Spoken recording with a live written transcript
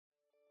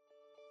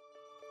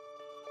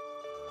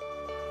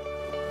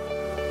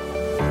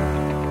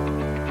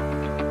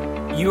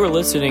You are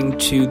listening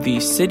to the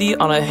City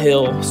on a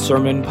Hill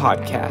Sermon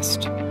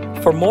Podcast.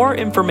 For more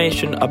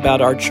information about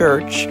our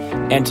church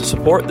and to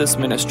support this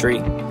ministry,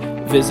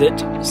 visit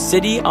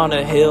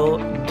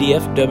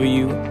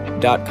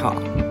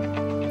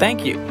cityonahilldfw.com.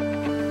 Thank you.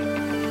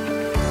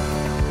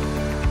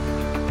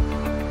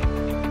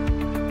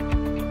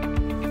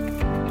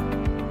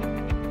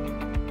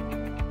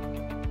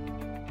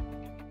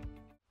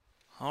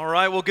 All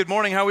right, well, good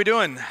morning. How are we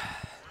doing?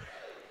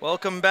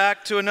 Welcome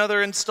back to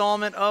another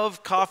installment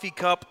of Coffee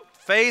Cup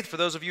Faith. For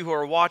those of you who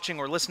are watching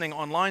or listening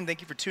online, thank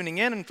you for tuning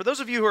in. And for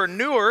those of you who are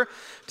newer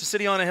to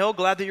City on a Hill,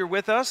 glad that you're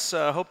with us.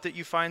 Hope that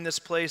you find this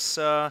place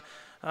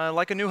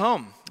like a new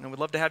home. And we'd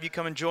love to have you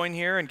come and join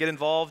here and get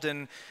involved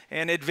in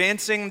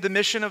advancing the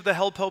mission of the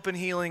help, hope, and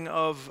healing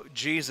of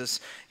Jesus.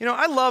 You know,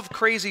 I love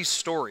crazy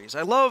stories.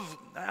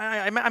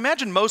 I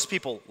imagine most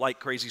people like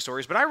crazy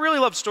stories, but I really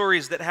love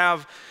stories that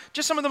have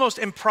just some of the most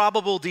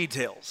improbable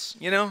details,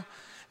 you know?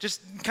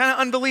 Just kind of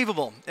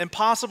unbelievable,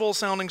 impossible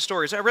sounding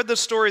stories. I read this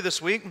story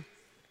this week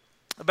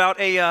about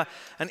an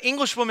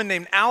English woman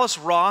named Alice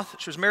Roth.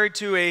 She was married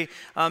to a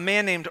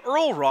man named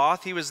Earl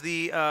Roth. He was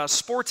the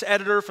sports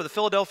editor for the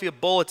Philadelphia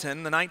Bulletin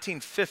in the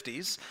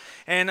 1950s.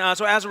 And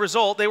so as a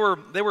result, they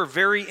were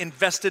very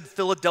invested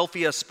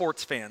Philadelphia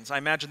sports fans. I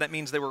imagine that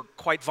means they were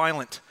quite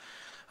violent.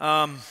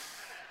 I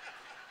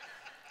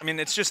mean,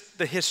 it's just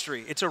the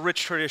history. It's a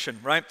rich tradition,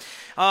 right?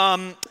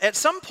 At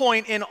some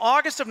point in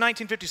August of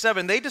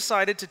 1957, they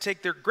decided to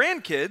take their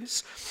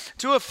grandkids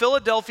to a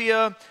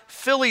Philadelphia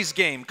Phillies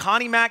game,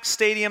 Connie Mack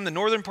Stadium, the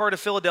northern part of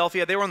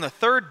Philadelphia. They were on the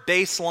third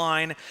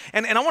baseline.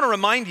 And I want to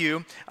remind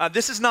you,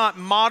 this is not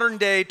modern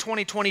day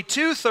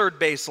 2022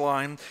 third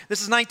baseline.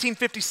 This is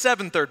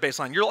 1957 third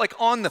baseline. You're like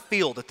on the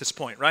field at this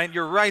point, right?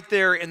 You're right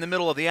there in the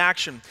middle of the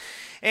action.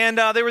 And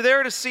they were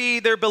there to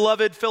see their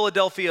beloved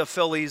Philadelphia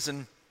Phillies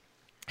and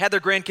had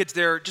their grandkids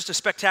there. Just a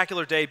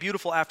spectacular day,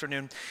 beautiful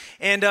afternoon.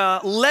 And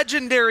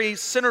legendary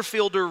center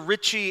fielder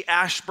Richie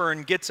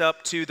Ashburn gets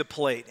up to the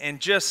plate and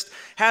just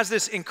has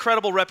this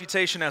incredible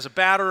reputation as a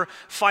batter,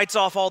 fights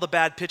off all the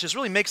bad pitches,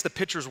 really makes the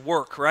pitchers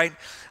work, right?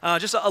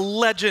 Just a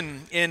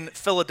legend in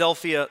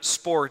Philadelphia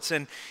sports.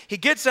 And he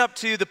gets up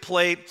to the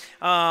plate,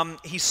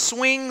 he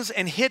swings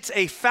and hits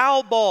a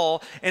foul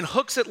ball and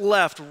hooks it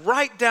left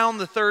right down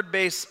the third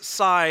base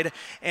side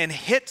and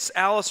hits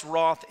Alice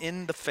Roth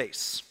in the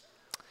face.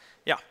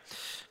 Yeah,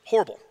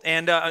 horrible.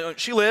 And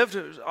she lived,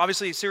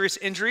 obviously serious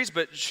injuries,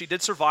 but she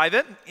did survive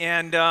it.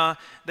 And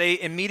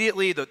they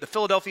immediately, the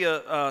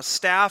Philadelphia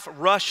staff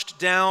rushed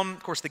down.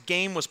 Of course, the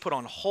game was put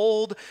on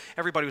hold.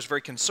 Everybody was very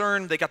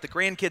concerned. They got the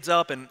grandkids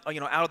up and,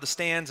 out of the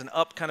stands and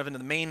up kind of into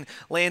the main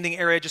landing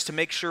area just to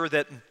make sure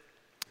that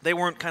they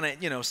weren't kind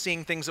of,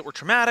 seeing things that were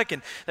traumatic,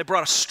 and they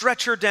brought a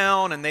stretcher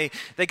down, and they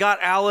got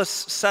Alice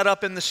set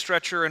up in the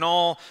stretcher and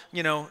all,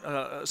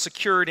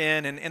 secured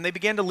in, and they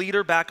began to lead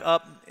her back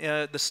up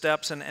the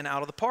steps and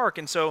out of the park.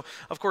 And so,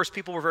 of course,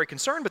 people were very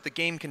concerned, but the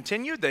game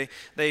continued. They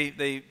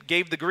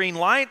gave the green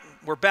light.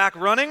 We're back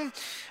running.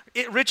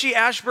 Richie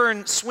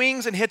Ashburn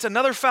swings and hits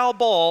another foul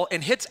ball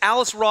and hits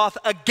Alice Roth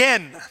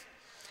again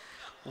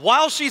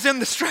while she's in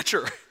the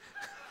stretcher.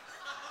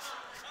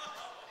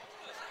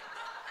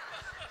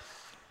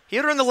 He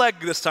hit her in the leg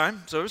this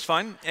time, so it was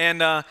fine. And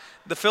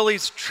the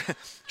Phillies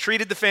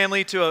treated the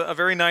family to a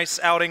very nice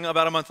outing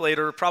about a month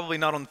later, probably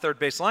not on the third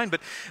base line. But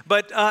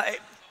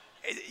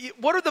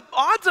what are the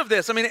odds of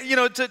this? I mean,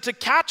 to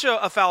catch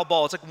a foul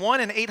ball, it's like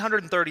 1 in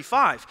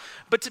 835.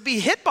 But to be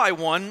hit by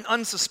one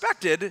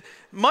unsuspected,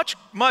 much,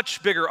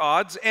 much bigger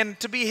odds. And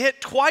to be hit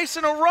twice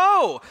in a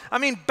row, I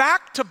mean,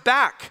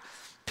 back-to-back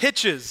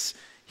pitches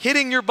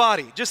hitting your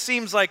body just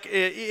seems like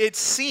it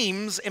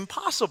seems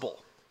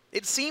impossible.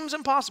 It seems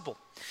impossible.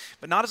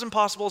 But not as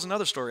impossible as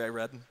another story I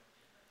read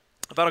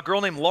about a girl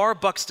named Laura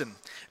Buxton.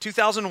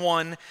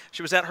 2001,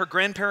 she was at her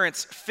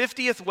grandparents'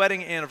 50th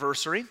wedding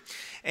anniversary.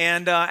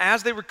 And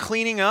as they were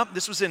cleaning up,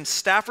 this was in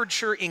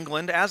Staffordshire,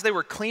 England, as they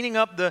were cleaning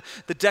up the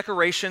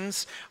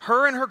decorations,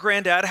 her and her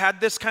granddad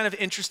had this kind of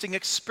interesting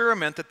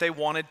experiment that they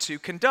wanted to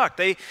conduct.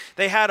 They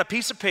had a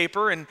piece of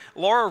paper, and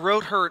Laura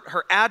wrote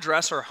her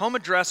address, her home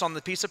address on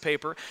the piece of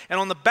paper, and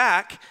on the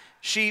back,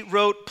 she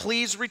wrote,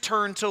 "Please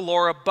return to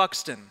Laura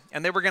Buxton."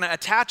 And they were going to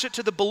attach it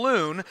to the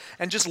balloon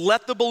and just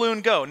let the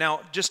balloon go. Now,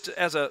 just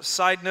as a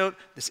side note,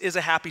 this is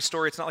a happy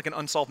story. It's not like an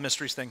Unsolved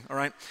Mysteries thing, all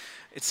right?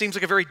 It seems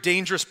like a very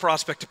dangerous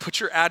prospect to put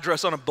your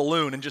address on a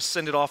balloon and just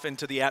send it off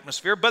into the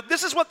atmosphere. But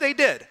this is what they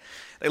did.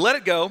 They let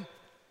it go,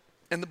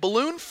 and the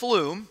balloon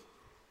flew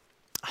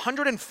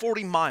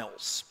 140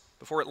 miles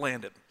before it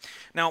landed.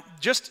 Now,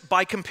 just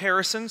by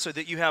comparison, so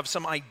that you have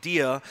some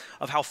idea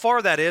of how far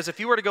that is, if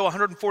you were to go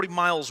 140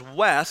 miles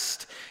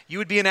west, you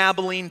would be in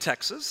Abilene,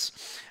 Texas.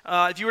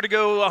 If you were to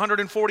go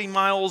 140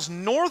 miles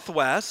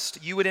northwest,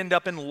 you would end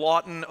up in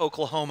Lawton,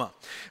 Oklahoma.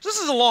 So this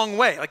is a long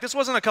way. Like, this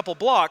wasn't a couple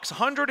blocks,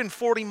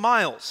 140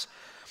 miles.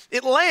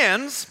 It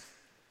lands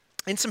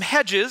in some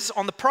hedges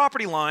on the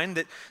property line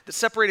that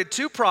separated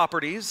two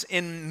properties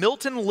in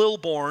Milton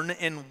Lilbourne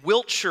in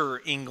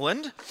Wiltshire,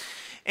 England.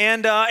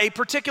 And a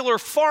particular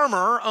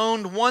farmer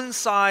owned one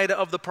side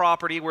of the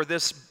property where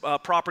this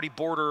property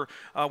border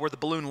where the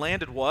balloon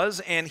landed was,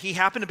 and he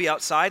happened to be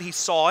outside. He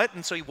saw it,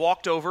 and so he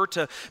walked over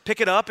to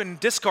pick it up and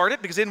discard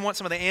it because he didn't want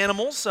some of the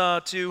animals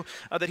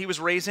that he was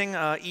raising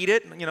eat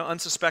it,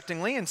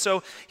 unsuspectingly. And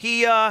so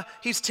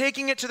he's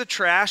taking it to the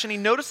trash, and he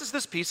notices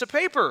this piece of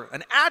paper,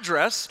 an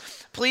address,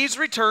 "Please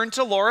return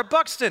to Laura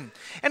Buxton."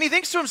 And he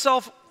thinks to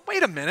himself,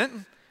 wait a minute,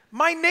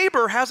 my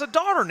neighbor has a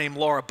daughter named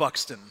Laura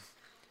Buxton.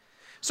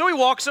 So he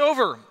walks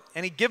over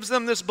and he gives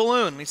them this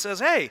balloon. He says,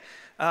 "Hey,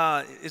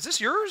 is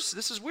this yours?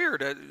 This is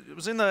weird. It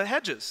was in the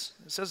hedges.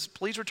 It says,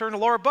 'Please return to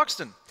Laura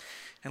Buxton.'"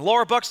 And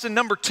Laura Buxton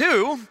number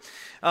 2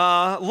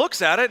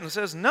 looks at it and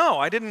says, "No,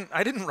 I didn't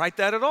write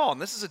that at all.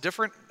 And this is a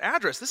different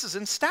address. This is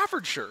in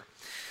Staffordshire."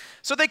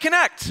 So they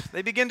connect.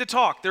 They begin to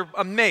talk. They're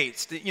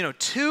amazed.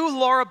 2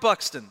 Laura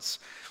Buxtons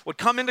would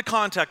come into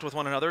contact with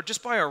one another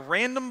just by a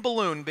random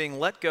balloon being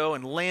let go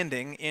and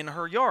landing in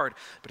her yard.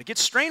 But it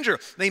gets stranger.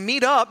 They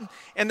meet up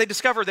and they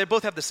discover they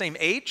both have the same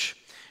age.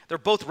 They're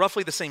both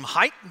roughly the same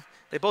height.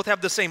 They both have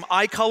the same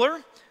eye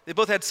color. They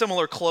both had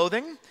similar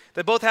clothing.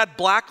 They both had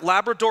black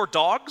Labrador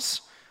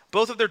dogs.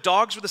 Both of their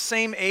dogs were the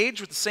same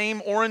age with the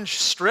same orange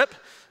strip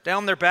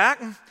down their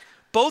back.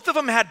 Both of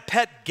them had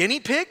pet guinea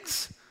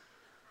pigs.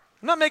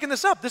 I'm not making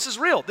this up. This is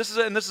real. This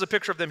is a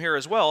picture of them here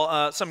as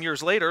well. Some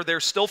years later, they're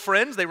still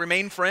friends. They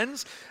remain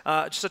friends.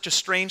 Such a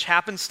strange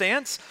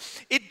happenstance.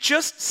 It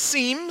just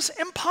seems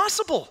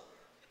impossible.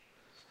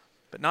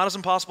 But not as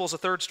impossible as a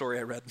third story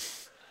I read.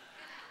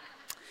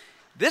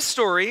 This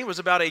story was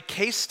about a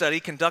case study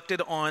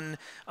conducted on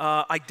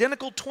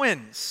identical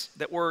twins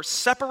that were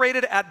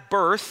separated at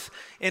birth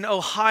in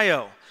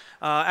Ohio.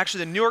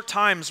 Actually, the New York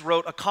Times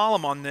wrote a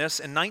column on this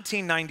in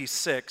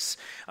 1996.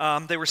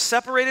 They were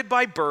separated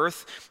by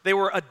birth. They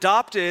were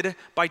adopted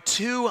by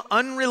 2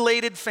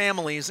 unrelated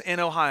families in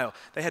Ohio.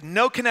 They had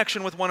no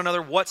connection with one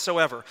another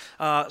whatsoever,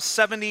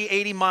 70,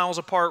 80 miles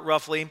apart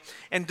roughly.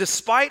 And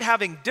despite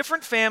having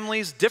different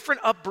families,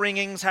 different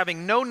upbringings,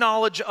 having no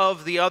knowledge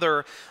of the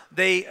other,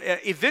 they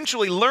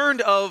eventually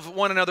learned of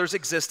one another's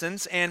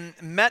existence and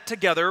met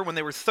together when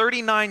they were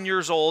 39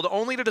 years old,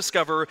 only to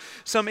discover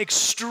some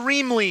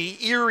extremely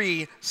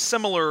eerie,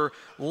 similar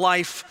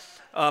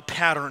life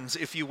patterns,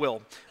 if you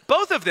will.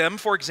 Both of them,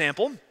 for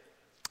example,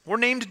 were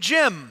named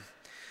Jim.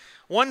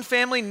 One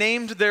family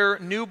named their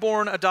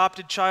newborn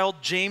adopted child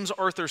James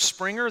Arthur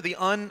Springer. The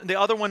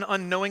other one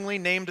unknowingly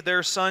named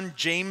their son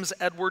James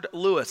Edward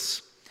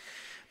Lewis.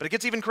 But it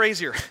gets even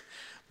crazier.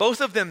 Both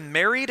of them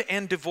married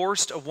and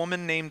divorced a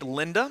woman named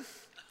Linda.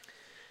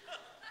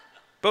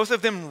 Both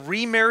of them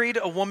remarried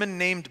a woman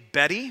named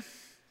Betty.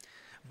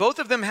 Both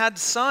of them had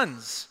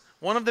sons.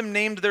 One of them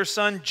named their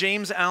son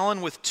James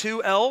Allen with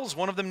 2 L's.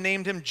 One of them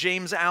named him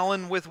James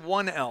Allen with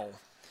 1 L.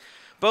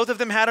 Both of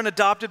them had an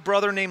adopted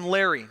brother named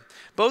Larry.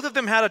 Both of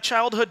them had a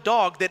childhood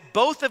dog that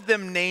both of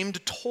them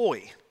named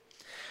Toy.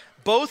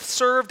 Both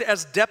served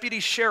as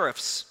deputy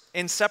sheriffs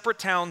in separate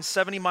towns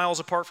 70 miles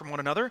apart from one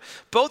another.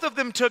 Both of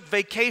them took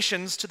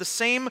vacations to the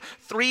same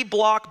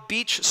 3-block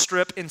beach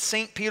strip in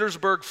St.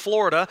 Petersburg,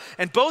 Florida,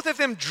 and both of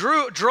them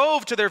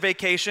drove to their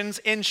vacations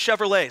in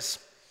Chevrolets.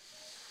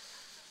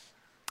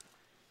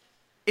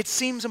 It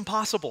seems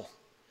impossible.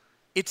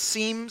 It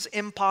seems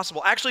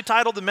impossible. I actually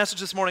titled the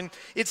message this morning,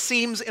 "It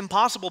Seems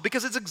Impossible,"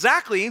 because it's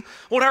exactly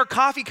what our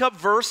coffee cup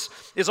verse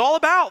is all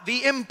about,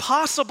 the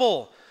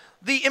impossible.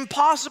 The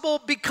impossible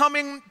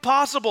becoming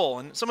possible.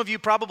 And some of you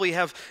probably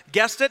have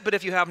guessed it, but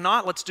if you have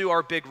not, let's do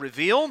our big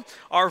reveal.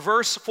 Our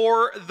verse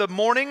for the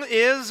morning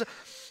is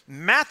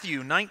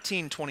Matthew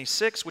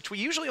 19:26, which we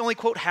usually only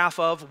quote half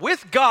of.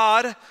 "With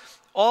God,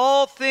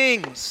 all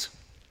things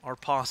are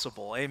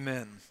possible."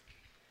 Amen.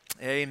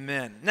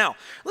 Amen. Now,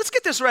 let's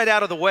get this right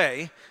out of the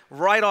way,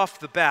 right off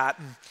the bat.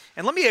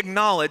 And let me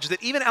acknowledge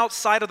that even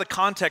outside of the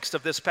context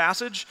of this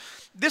passage,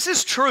 this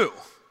is true.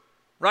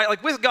 Right?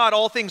 Like with God,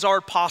 all things are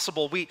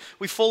possible. We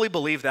fully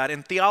believe that.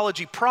 In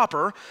theology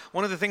proper,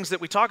 one of the things that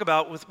we talk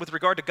about with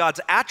regard to God's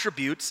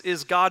attributes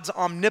is God's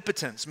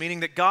omnipotence, meaning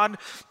that God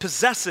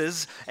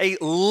possesses a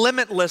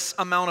limitless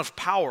amount of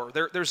power.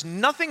 There's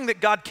nothing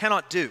that God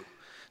cannot do.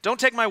 Don't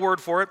take my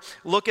word for it.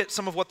 Look at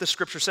some of what the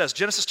scripture says.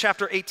 Genesis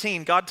chapter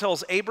 18, God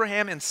tells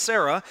Abraham and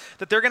Sarah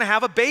that they're going to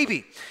have a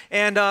baby.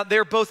 And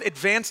they're both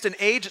advanced in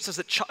age. It says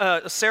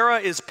that Sarah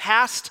is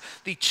past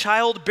the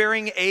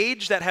childbearing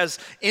age that has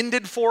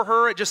ended for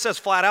her. It just says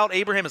flat out,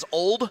 Abraham is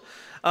old.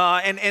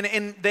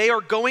 And they are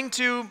going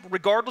to,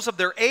 regardless of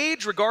their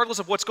age, regardless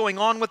of what's going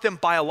on with them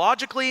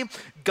biologically,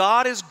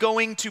 God is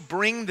going to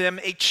bring them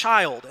a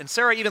child. And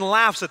Sarah even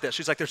laughs at this.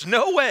 She's like, there's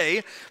no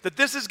way that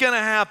this is going to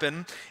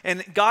happen.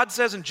 And God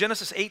says in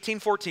Genesis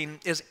 18:14,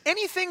 is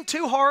anything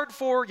too hard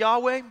for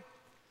Yahweh?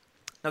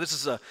 Now this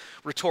is a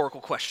rhetorical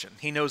question.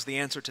 He knows the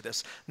answer to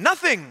this.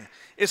 Nothing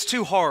is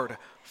too hard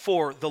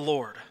for the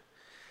Lord.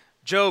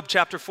 Job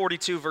chapter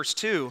 42 verse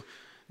 2,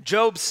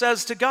 Job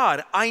says to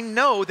God, I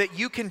know that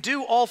you can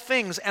do all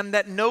things and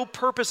that no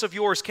purpose of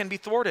yours can be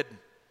thwarted.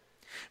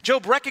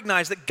 Job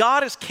recognized that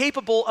God is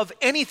capable of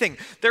anything.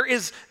 There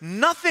is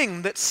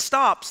nothing that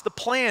stops the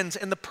plans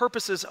and the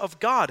purposes of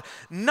God.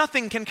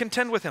 Nothing can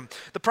contend with him.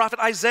 The prophet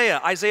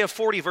Isaiah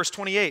 40, verse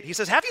 28, he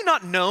says, "Have you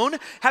not known?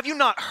 Have you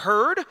not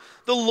heard?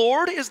 The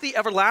Lord is the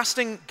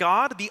everlasting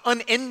God, the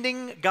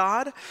unending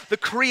God, the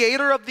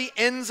creator of the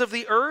ends of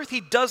the earth.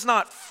 He does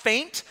not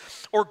faint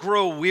or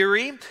grow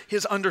weary.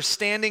 His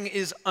understanding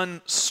is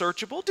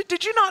unsearchable."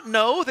 Did you not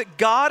know that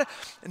God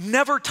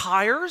never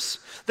tires?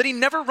 That he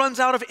never runs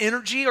out of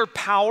energy or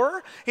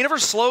power? He never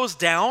slows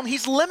down.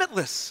 He's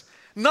limitless.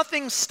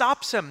 Nothing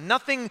stops him.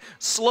 Nothing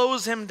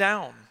slows him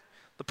down.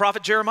 The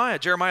prophet Jeremiah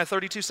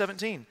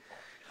 32:17.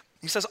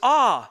 He says,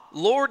 "Ah,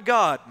 Lord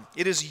God,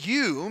 it is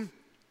you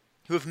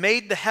who have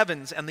made the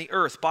heavens and the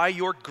earth by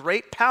your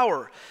great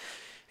power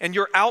and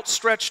your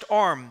outstretched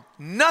arm.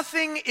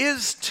 Nothing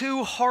is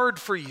too hard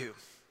for you."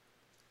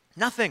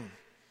 Nothing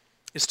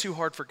is too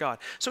hard for God.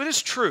 So it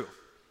is true.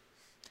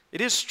 It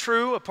is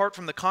true, apart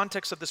from the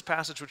context of this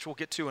passage, which we'll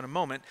get to in a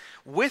moment,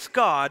 with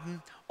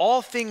God,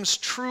 all things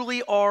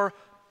truly are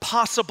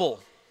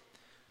possible.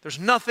 There's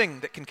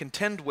nothing that can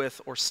contend with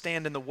or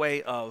stand in the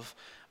way of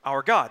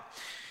our God.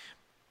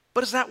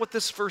 But is that what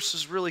this verse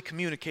is really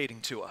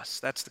communicating to us?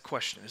 That's the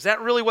question. Is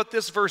that really what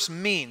this verse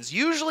means?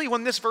 Usually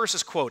when this verse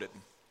is quoted,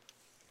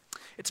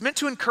 it's meant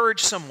to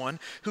encourage someone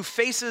who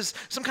faces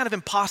some kind of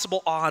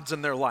impossible odds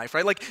in their life,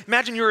 right? Like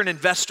imagine you're an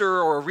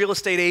investor or a real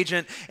estate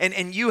agent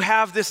and you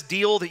have this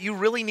deal that you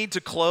really need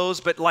to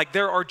close, but like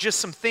there are just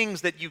some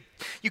things that you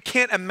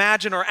can't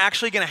imagine are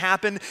actually going to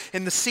happen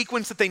in the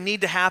sequence that they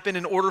need to happen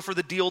in order for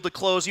the deal to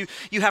close.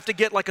 You have to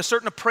get like a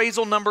certain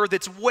appraisal number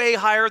that's way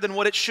higher than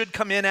what it should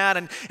come in at,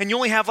 and you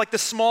only have like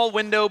this small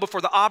window before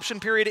the option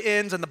period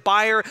ends, and the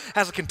buyer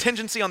has a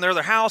contingency on their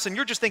other house, and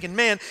you're just thinking,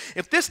 man,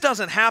 if this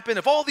doesn't happen,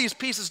 if all these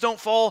pieces don't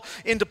fall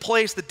into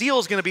place, the deal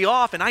is going to be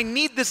off, and I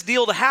need this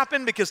deal to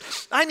happen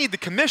because I need the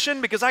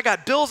commission, because I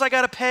got bills I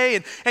got to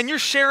pay, and you're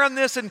sharing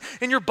this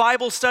in your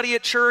Bible study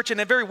at church,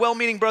 and a very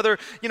well-meaning brother,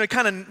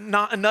 kind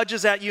of nudges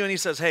at you and he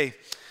says, "Hey,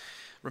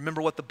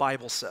 remember what the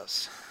Bible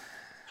says.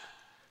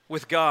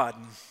 With God,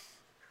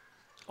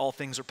 all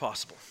things are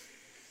possible."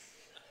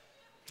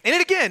 And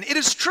it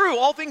is true,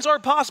 all things are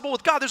possible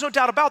with God. There's no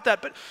doubt about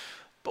that.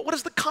 But what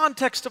is the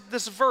context of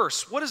this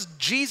verse? What is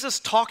Jesus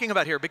talking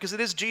about here? Because it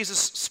is Jesus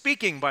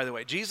speaking, by the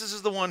way. Jesus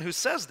is the one who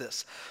says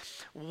this.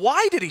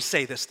 Why did he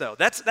say this, though?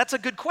 That's a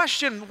good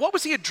question. What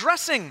was he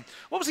addressing?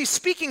 What was he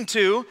speaking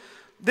to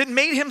that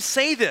made him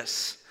say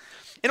this?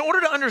 In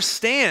order to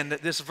understand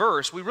this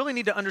verse, we really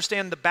need to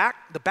understand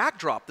the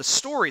backdrop, the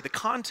story, the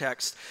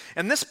context.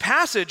 And this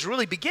passage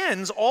really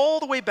begins all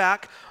the way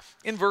back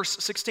in verse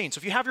 16. So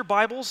if you have your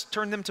Bibles,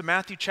 turn them to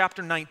Matthew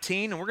chapter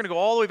 19, and we're going to go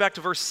all the way back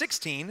to verse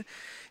 16.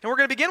 And we're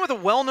going to begin with a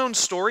well-known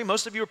story.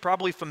 Most of you are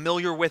probably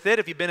familiar with it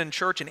if you've been in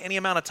church in any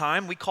amount of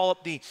time. We call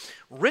it the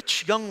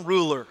rich young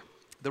ruler.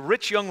 The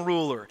rich young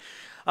ruler.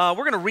 We're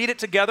going to read it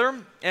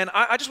together, and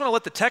I just want to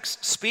let the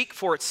text speak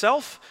for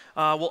itself.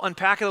 We'll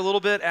unpack it a little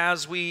bit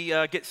as we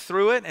get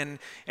through it and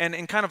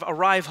kind of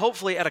arrive,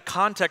 hopefully, at a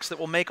context that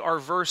will make our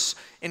verse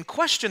in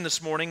question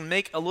this morning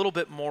make a little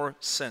bit more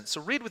sense.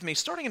 So read with me,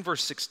 starting in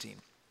verse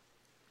 16.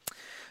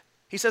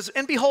 He says,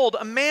 "And behold,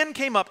 a man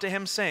came up to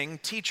him, saying,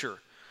 'Teacher,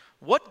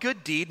 what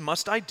good deed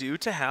must I do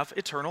to have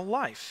eternal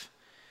life?'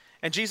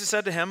 And Jesus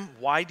said to him,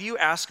 'Why do you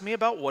ask me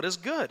about what is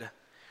good?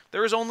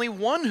 There is only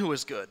one who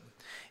is good.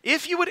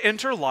 If you would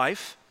enter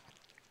life,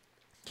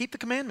 keep the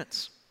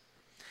commandments.'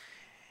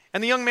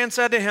 And the young man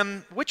said to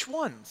him, 'Which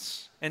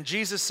ones?' And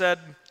Jesus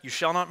said, 'You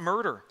shall not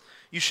murder.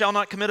 You shall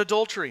not commit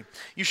adultery.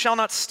 You shall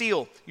not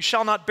steal. You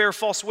shall not bear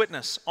false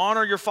witness.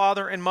 Honor your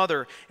father and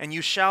mother, and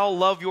you shall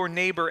love your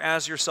neighbor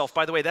as yourself.'"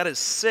 By the way, that is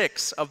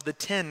 6 of the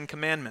 10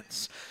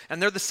 commandments.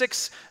 And they're the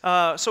 6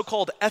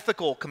 so-called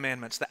ethical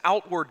commandments, the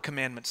outward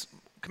commandments.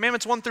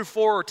 Commandments 1 through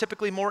 4 are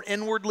typically more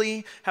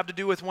inwardly, have to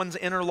do with one's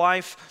inner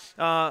life.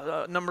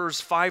 Numbers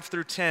 5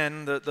 through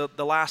 10,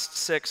 the last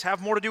 6,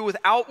 have more to do with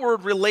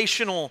outward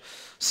relational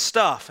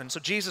stuff. And so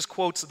Jesus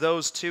quotes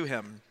those to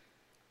him.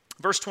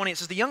 Verse 20, it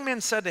says, "The young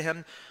man said to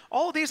him,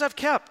 'All of these I've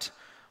kept.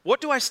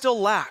 What do I still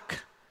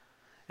lack?'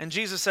 And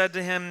Jesus said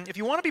to him, 'If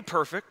you want to be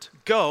perfect,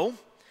 go,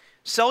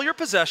 sell your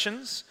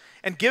possessions,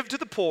 and give to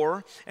the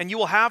poor, and you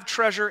will have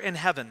treasure in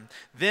heaven.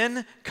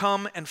 Then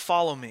come and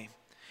follow me.'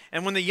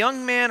 And when the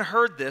young man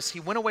heard this, he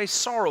went away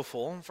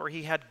sorrowful, for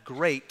he had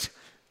great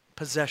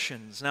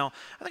possessions." Now,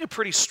 I think a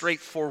pretty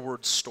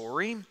straightforward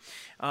story.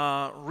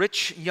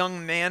 Rich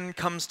young man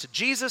comes to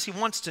Jesus. He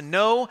wants to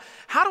know,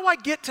 how do I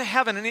get to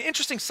heaven? And an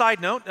interesting side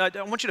note,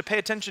 I want you to pay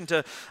attention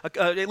to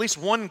at least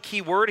one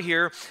key word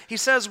here. He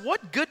says,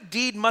 "What good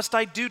deed must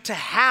I do to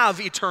have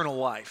eternal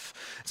life?"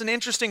 It's an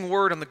interesting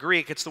word in the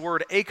Greek. It's the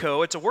word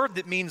echo. It's a word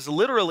that means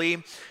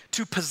literally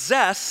to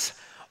possess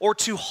or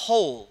to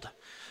hold.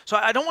 So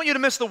I don't want you to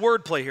miss the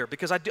wordplay here,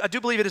 because I do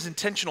believe it is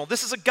intentional.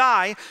 This is a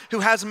guy who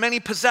has many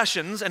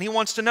possessions, and he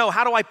wants to know,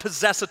 how do I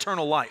possess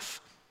eternal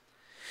life?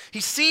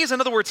 He sees,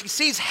 in other words, he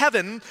sees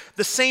heaven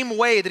the same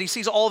way that he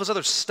sees all of his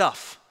other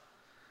stuff.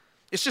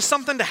 It's just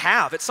something to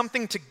have. It's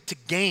something to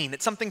gain.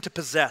 It's something to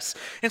possess.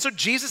 And so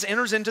Jesus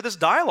enters into this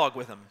dialogue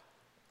with him.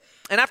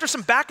 And after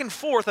some back and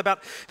forth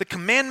about the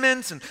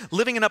commandments and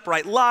living an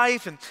upright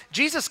life, and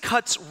Jesus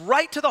cuts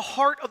right to the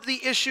heart of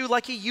the issue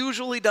like he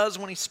usually does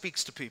when he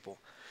speaks to people.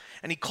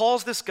 And he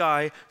calls this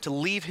guy to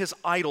leave his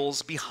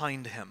idols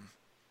behind him.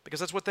 Because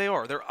that's what they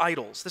are. They're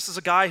idols. This is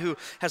a guy who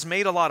has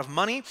made a lot of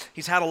money.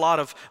 He's had a lot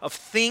of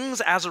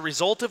things as a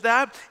result of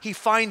that. He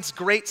finds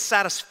great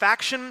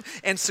satisfaction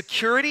and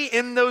security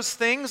in those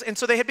things. And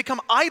so they had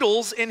become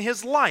idols in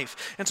his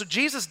life. And so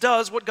Jesus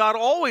does what God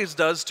always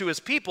does to his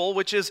people,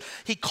 which is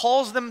he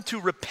calls them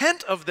to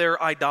repent of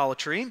their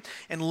idolatry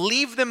and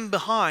leave them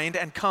behind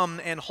and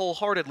come and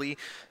wholeheartedly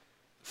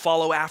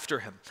follow after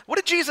him. What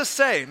did Jesus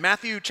say?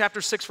 Matthew chapter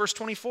 6, verse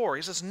 24.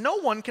 He says, "No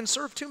one can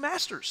serve two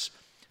masters.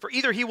 For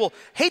either he will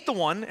hate the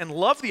one and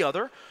love the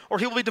other, or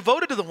he will be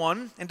devoted to the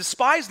one and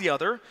despise the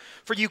other.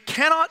 For you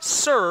cannot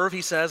serve,"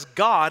 he says,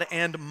 "God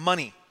and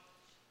money."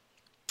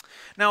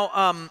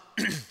 Now,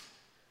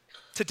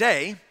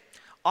 today,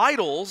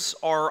 idols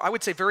are, I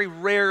would say, very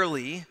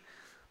rarely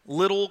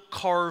little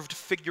carved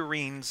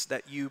figurines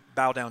that you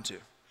bow down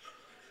to.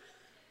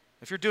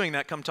 If you're doing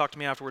that, come talk to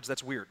me afterwards.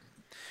 That's weird.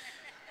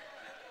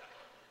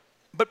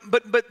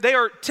 But they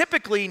are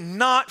typically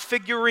not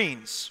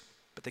figurines.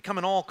 But they come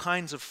in all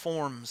kinds of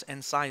forms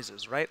and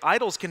sizes, right?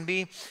 Idols can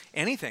be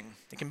anything.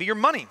 It can be your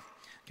money.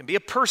 It can be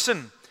a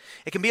person.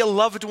 It can be a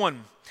loved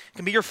one. It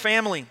can be your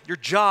family, your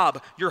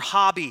job, your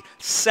hobby,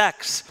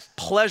 sex,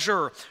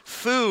 pleasure,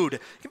 food.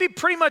 It can be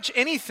pretty much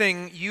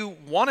anything you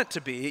want it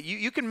to be.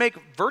 You can make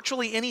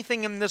virtually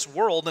anything in this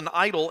world an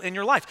idol in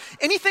your life.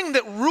 Anything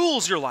that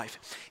rules your life.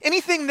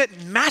 Anything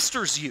that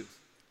masters you.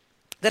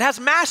 That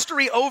has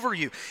mastery over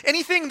you.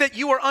 Anything that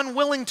you are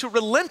unwilling to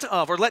relent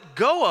of or let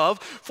go of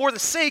for the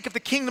sake of the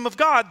kingdom of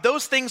God,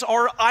 those things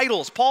are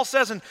idols. Paul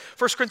says in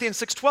 1 Corinthians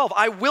 6:12,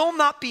 "I will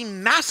not be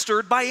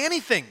mastered by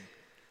anything."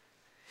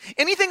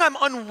 Anything I'm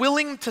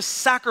unwilling to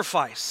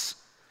sacrifice,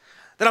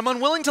 that I'm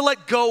unwilling to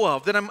let go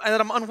of, that I'm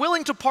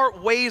unwilling to part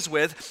ways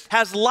with,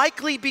 has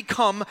likely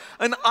become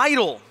an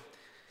idol.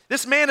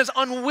 This man is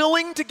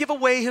unwilling to give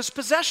away his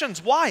possessions.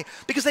 Why?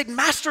 Because they'd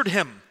mastered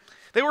him.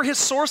 They were his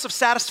source of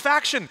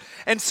satisfaction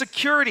and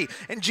security.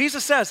 And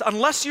Jesus says,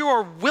 unless you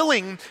are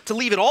willing to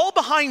leave it all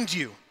behind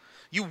you,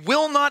 you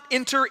will not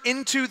enter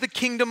into the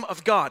kingdom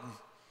of God.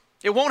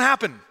 It won't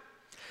happen.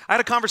 I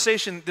had a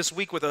conversation this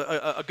week with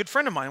a good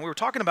friend of mine. We were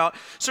talking about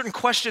certain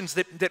questions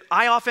that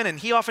I often and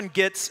he often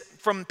gets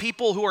from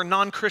people who are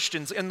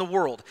non-Christians in the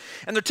world.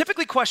 And they're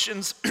typically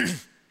questions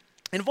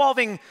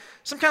involving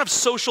some kind of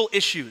social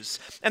issues.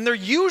 And they're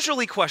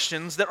usually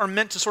questions that are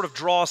meant to sort of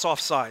draw us off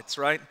sides,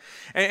 right?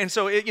 And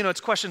so, it's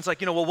questions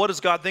like, well, what does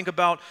God think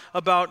about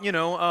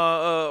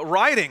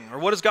rioting? Or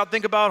what does God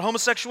think about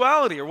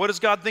homosexuality? Or what does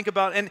God think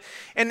about, and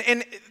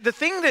the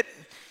thing that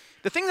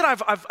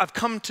I've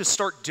come to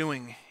start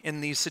doing in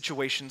these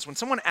situations, when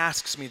someone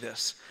asks me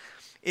this,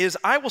 is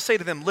I will say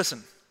to them,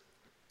 listen,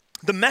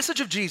 the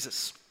message of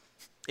Jesus,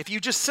 if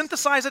you just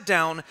synthesize it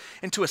down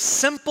into a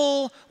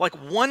simple, like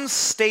one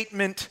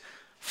statement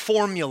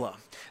formula,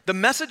 the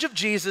message of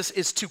Jesus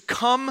is to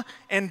come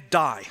and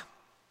die.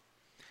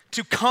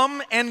 To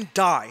come and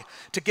die.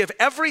 To give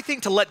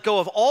everything, to let go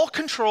of all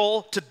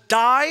control, to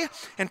die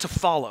and to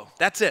follow.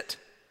 That's it.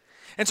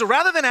 And so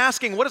rather than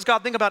asking, what does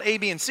God think about A,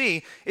 B, and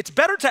C, it's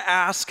better to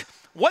ask,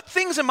 what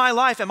things in my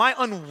life am I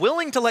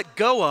unwilling to let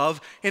go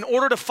of in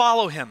order to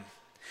follow him?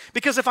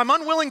 Because if I'm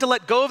unwilling to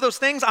let go of those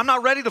things, I'm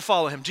not ready to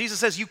follow him. Jesus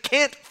says, you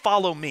can't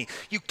follow me.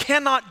 You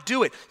cannot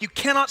do it. You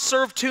cannot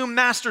serve two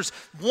masters.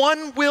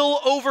 One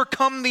will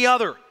overcome the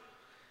other.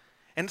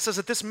 And it says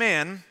that this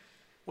man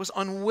was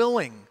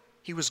unwilling.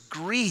 He was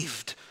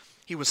grieved.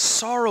 He was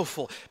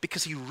sorrowful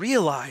because he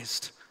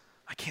realized,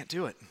 I can't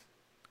do it.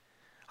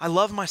 I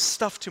love my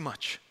stuff too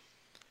much.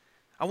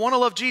 I want to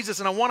love Jesus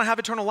and I want to have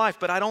eternal life,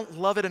 but I don't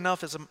love it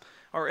enough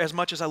as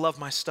much as I love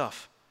my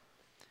stuff.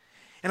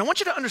 And I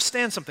want you to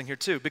understand something here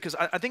too, because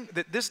I think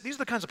that these are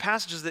the kinds of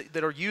passages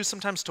that are used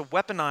sometimes to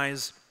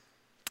weaponize,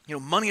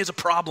 money is a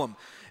problem,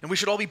 and we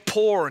should all be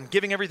poor and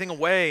giving everything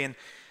away. And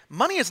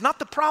money is not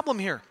the problem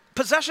here.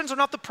 Possessions are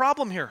not the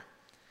problem here.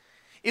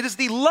 It is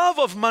the love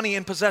of money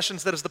and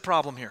possessions that is the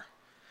problem here.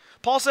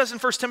 Paul says in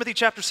 1 Timothy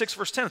chapter 6,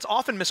 verse 10, it's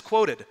often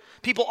misquoted.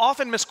 People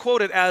often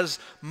misquote it as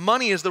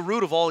money is the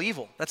root of all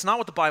evil. That's not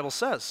what the Bible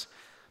says.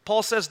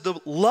 Paul says the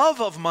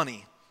love of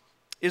money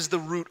is the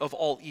root of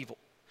all evil.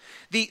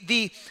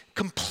 The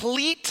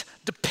complete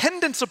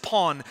dependence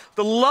upon,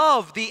 the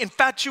love, the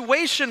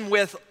infatuation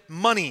with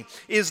money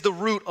is the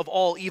root of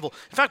all evil.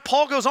 In fact,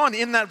 Paul goes on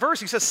in that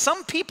verse, he says,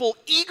 some people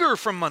eager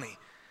for money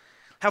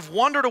have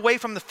wandered away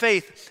from the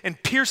faith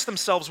and pierced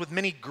themselves with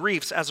many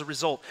griefs as a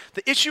result.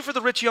 The issue for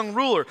the rich young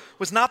ruler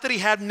was not that he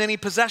had many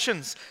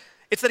possessions,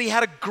 it's that he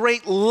had a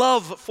great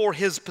love for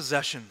his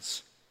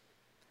possessions.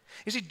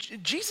 You see,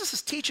 Jesus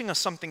is teaching us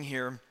something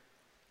here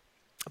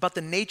about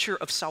the nature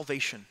of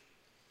salvation.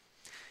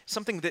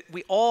 Something that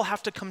we all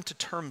have to come to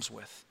terms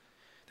with,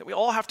 that we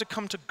all have to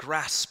come to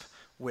grasp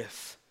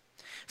with.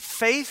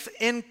 Faith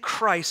in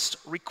Christ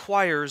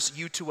requires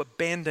you to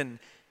abandon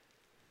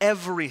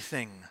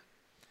everything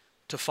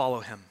to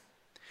follow him.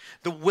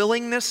 The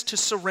willingness to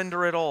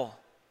surrender it all.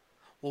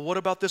 Well, what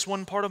about this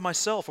one part of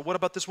myself? Or what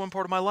about this one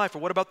part of my life? Or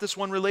what about this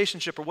one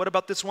relationship? Or what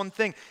about this one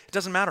thing? It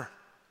doesn't matter.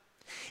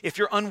 If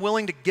you're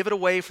unwilling to give it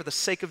away for the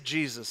sake of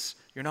Jesus,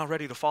 you're not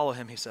ready to follow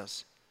him, he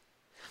says.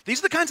 These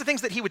are the kinds of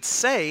things that he would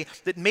say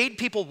that made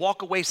people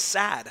walk away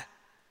sad.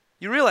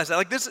 You realize that?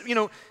 Like this,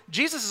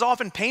 Jesus is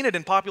often painted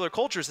in popular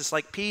cultures as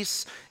like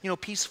peace,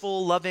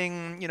 peaceful,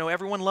 loving,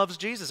 everyone loves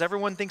Jesus.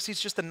 Everyone thinks he's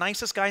just the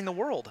nicest guy in the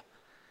world.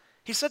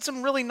 He said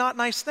some really not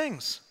nice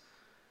things.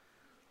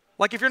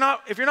 Like if you're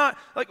not,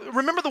 like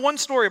remember the one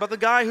story about the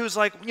guy who's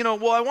like,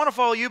 well, I want to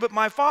follow you, but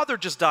my father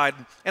just died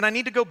and I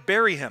need to go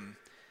bury him.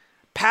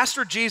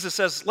 Pastor Jesus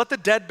says, let the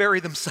dead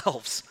bury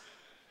themselves.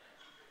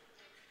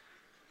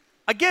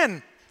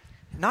 Again,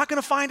 not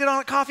going to find it on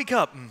a coffee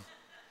cup.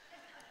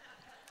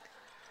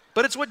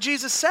 But it's what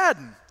Jesus said.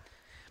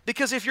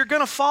 Because if you're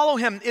going to follow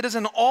him, it is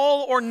an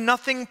all or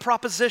nothing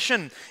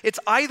proposition. It's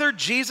either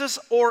Jesus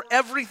or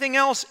everything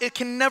else. It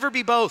can never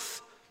be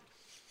both.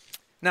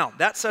 Now,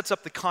 that sets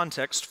up the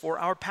context for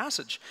our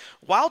passage.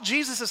 While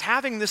Jesus is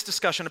having this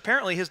discussion,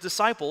 apparently his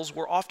disciples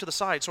were off to the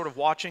side, sort of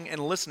watching and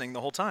listening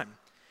the whole time.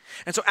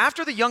 And so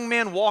after the young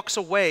man walks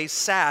away,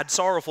 sad,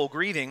 sorrowful,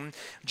 grieving,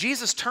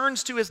 Jesus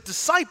turns to his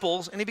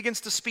disciples and he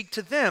begins to speak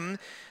to them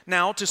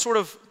now to sort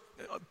of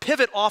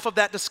pivot off of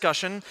that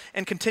discussion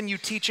and continue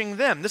teaching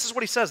them. This is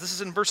what he says. This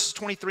is in verses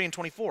 23 and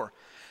 24.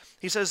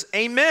 He says,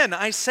 "Amen,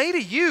 I say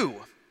to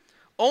you,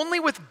 only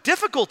with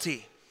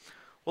difficulty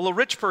will a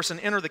rich person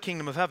enter the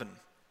kingdom of heaven.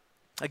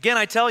 Again,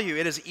 I tell you,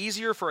 it is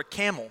easier for a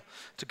camel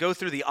to go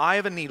through the eye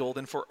of a needle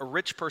than for a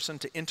rich person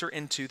to enter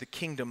into the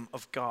kingdom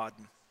of God."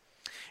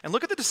 And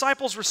look at the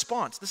disciples'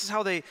 response. This is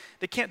how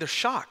they're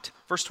shocked.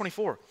 Verse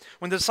 24,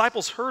 when the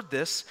disciples heard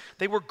this,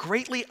 they were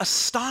greatly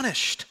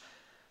astonished,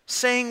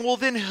 saying, well,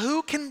 then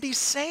who can be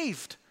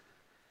saved?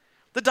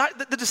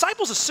 The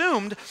disciples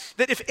assumed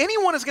that if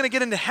anyone is going to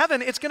get into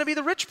heaven, it's going to be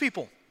the rich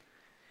people.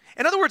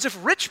 In other words,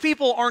 if rich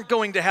people aren't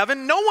going to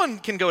heaven, no one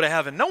can go to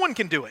heaven. No one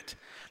can do it.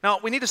 Now,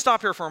 we need to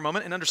stop here for a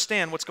moment and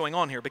understand what's going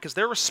on here, because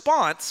their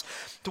response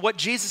to what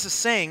Jesus is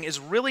saying is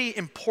really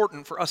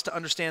important for us to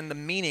understand the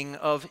meaning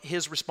of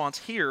his response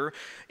here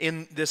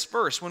in this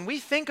verse. When we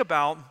think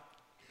about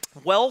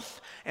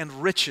wealth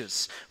and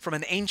riches from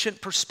an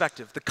ancient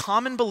perspective, the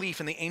common belief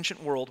in the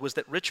ancient world was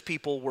that rich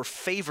people were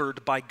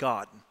favored by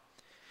God,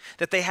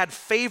 that they had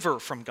favor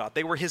from God.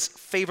 They were his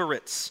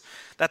favorites.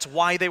 That's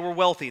why they were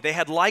wealthy. They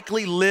had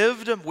likely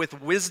lived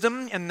with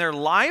wisdom in their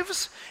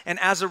lives, and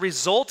as a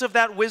result of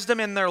that wisdom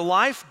in their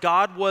life,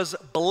 God was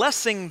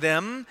blessing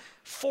them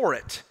for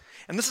it.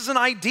 And this is an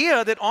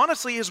idea that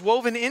honestly is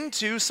woven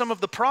into some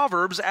of the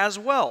Proverbs as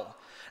well.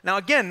 Now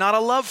again, not a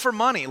love for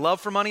money. Love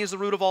for money is the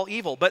root of all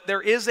evil, but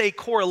there is a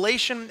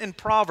correlation in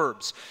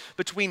Proverbs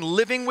between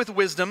living with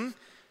wisdom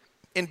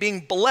and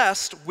being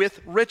blessed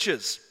with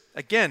riches.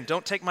 Again,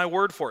 don't take my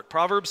word for it.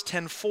 Proverbs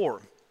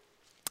 10:4.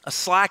 A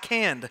slack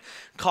hand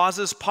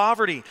causes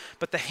poverty,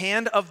 but the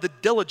hand of the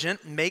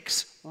diligent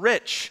makes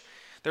rich.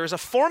 There is a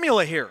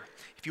formula here.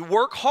 If you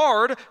work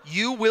hard,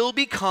 you will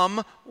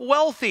become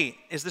wealthy.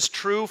 Is this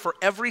true for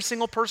every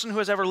single person who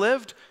has ever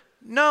lived?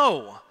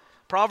 No.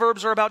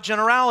 Proverbs are about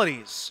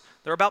generalities.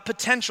 They're about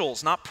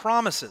potentials, not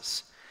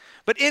promises.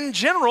 But in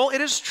general, it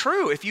is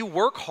true. If you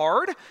work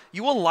hard,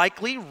 you will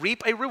likely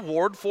reap a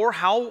reward for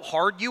how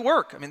hard you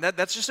work. I mean,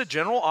 that's just a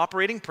general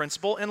operating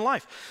principle in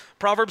life.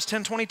 Proverbs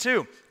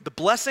 10:22, the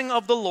blessing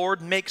of the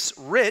Lord makes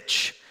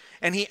rich,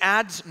 and he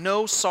adds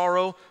no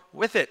sorrow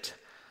with it.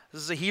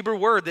 This is a Hebrew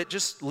word that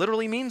just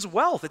literally means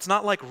wealth. It's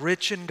not like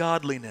rich in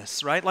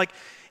godliness, right? Like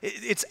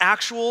it's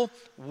actual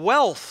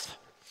wealth.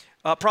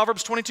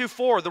 Proverbs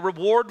 22:4, the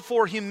reward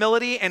for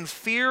humility and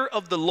fear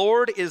of the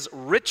Lord is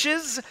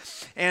riches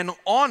and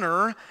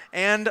honor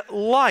and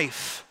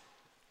life.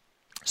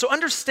 So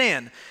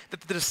understand that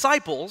the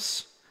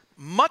disciples,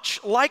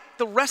 much like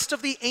the rest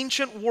of the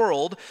ancient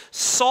world,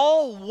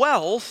 saw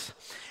wealth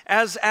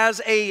as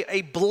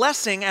a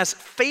blessing, as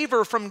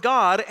favor from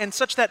God, and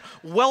such that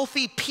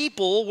wealthy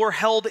people were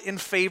held in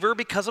favor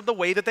because of the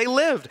way that they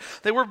lived.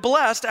 They were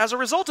blessed as a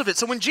result of it.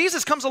 So when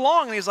Jesus comes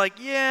along and he's like,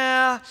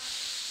 yeah,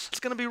 it's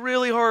going to be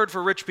really hard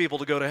for rich people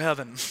to go to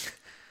heaven.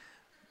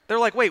 They're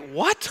like, wait,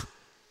 what?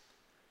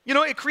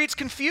 It creates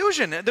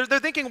confusion. They're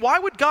thinking, why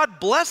would God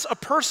bless a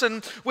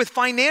person with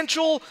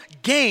financial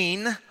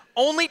gain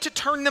only to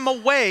turn them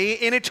away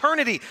in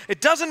eternity? It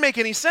doesn't make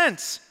any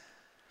sense.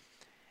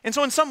 And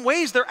so in some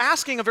ways, they're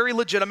asking a very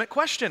legitimate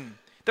question.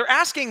 They're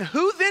asking,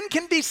 who then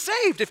can be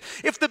saved?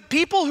 If the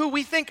people who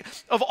we think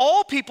of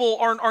all people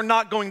are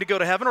not going to go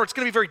to heaven, or it's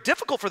going to be very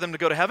difficult for them to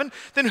go to heaven,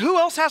 then who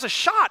else has a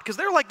shot? Because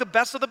they're like the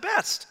best of the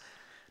best.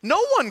 No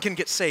one can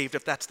get saved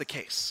if that's the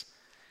case.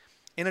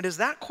 And it is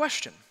that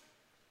question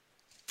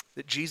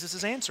that Jesus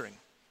is answering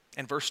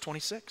in verse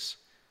 26.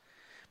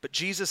 But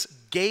Jesus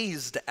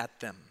gazed at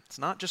them. It's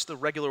not just the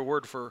regular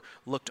word for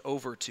looked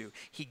over to.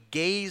 He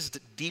gazed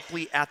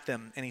deeply at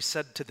them, and he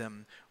said to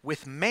them,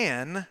 with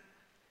man,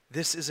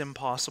 this is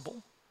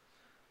impossible.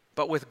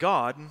 But with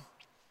God,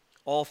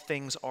 all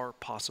things are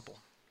possible.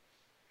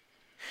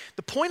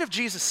 The point of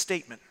Jesus'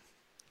 statement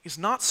is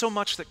not so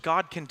much that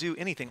God can do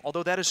anything,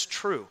 although that is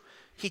true.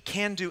 He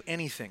can do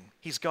anything.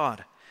 He's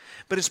God.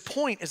 But his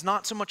point is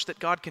not so much that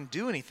God can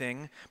do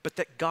anything, but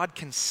that God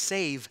can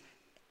save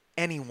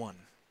anyone.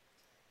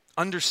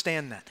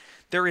 Understand that.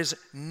 There is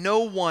no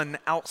one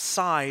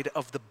outside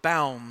of the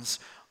bounds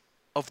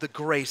of the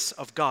grace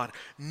of God.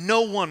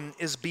 No one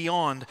is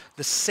beyond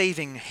the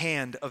saving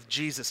hand of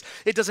Jesus.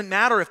 It doesn't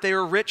matter if they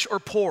are rich or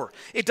poor.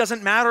 It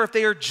doesn't matter if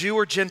they are Jew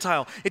or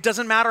Gentile. It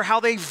doesn't matter how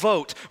they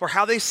vote or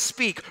how they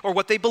speak or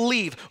what they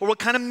believe or what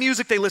kind of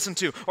music they listen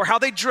to or how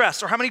they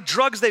dress or how many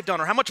drugs they've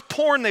done or how much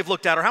porn they've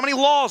looked at or how many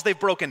laws they've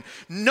broken.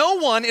 No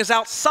one is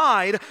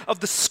outside of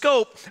the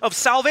scope of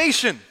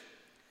salvation.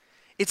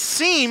 It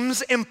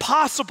seems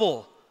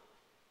impossible.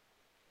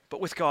 But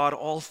with God,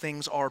 all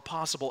things are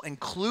possible,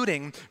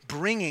 including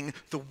bringing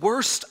the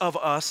worst of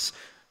us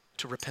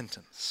to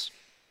repentance.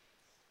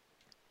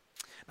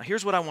 Now,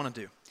 here's what I want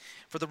to do.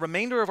 For the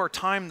remainder of our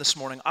time this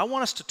morning, I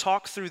want us to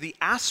talk through the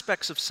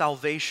aspects of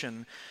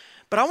salvation,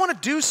 but I want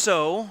to do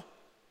so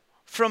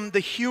from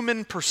the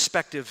human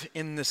perspective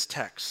in this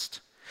text.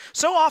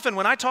 So often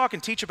when I talk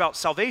and teach about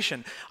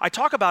salvation, I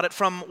talk about it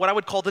from what I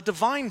would call the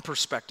divine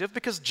perspective,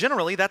 because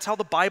generally that's how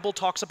the Bible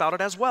talks about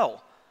it as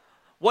well.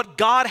 What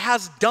God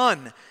has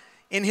done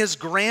in his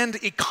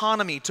grand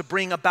economy to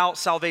bring about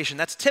salvation.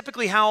 That's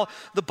typically how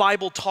the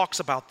Bible talks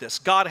about this.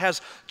 God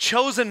has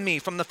chosen me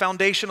from the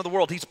foundation of the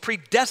world. He's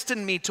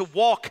predestined me to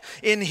walk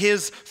in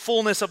his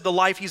fullness of the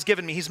life he's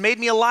given me. He's made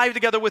me alive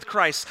together with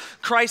Christ.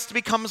 Christ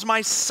becomes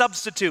my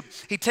substitute.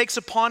 He takes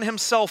upon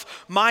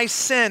himself my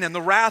sin and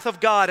the wrath of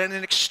God, and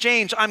in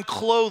exchange, I'm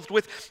clothed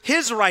with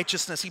his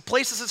righteousness. He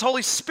places his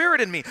Holy Spirit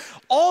in me.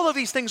 All of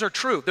these things are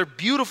true. They're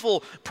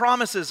beautiful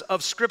promises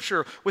of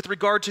Scripture with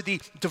regard to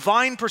the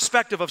divine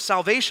perspective of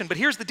salvation. But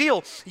here's the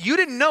deal. You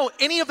didn't know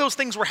any of those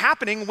things were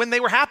happening when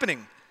they were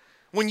happening,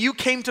 when you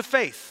came to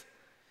faith.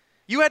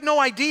 You had no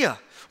idea.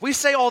 We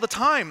say all the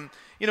time,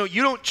 you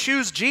don't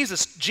choose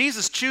Jesus.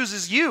 Jesus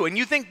chooses you. And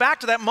you think back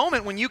to that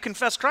moment when you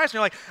confess Christ, and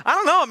you're like, I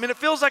don't know. It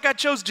feels like I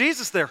chose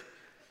Jesus there.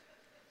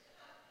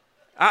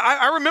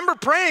 I remember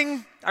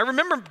praying. I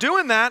remember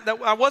doing that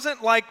I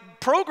wasn't like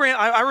programmed.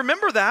 I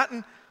remember that,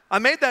 and I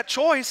made that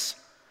choice.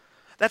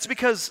 That's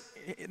because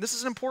this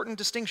is an important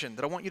distinction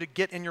that I want you to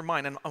get in your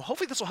mind, and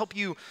hopefully this will help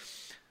you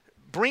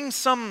bring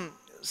some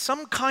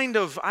kind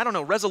of,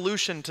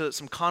 resolution to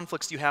some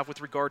conflicts you have with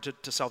regard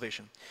to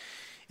salvation.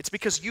 It's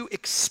because you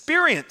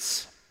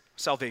experience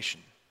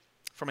salvation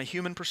from a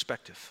human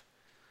perspective,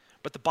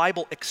 but the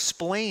Bible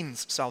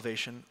explains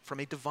salvation from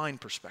a divine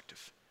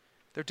perspective.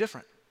 They're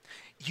different.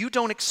 You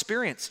don't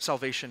experience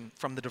salvation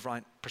from the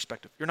divine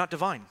perspective. You're not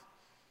divine.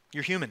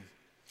 You're human.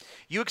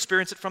 You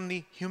experience it from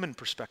the human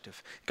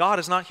perspective. God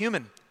is not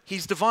human.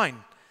 He's divine.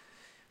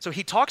 So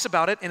he talks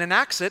about it and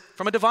enacts it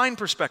from a divine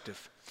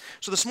perspective.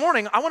 So this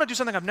morning, I want to do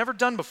something I've never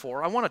done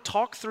before. I want to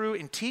talk through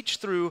and teach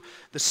through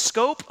the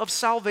scope of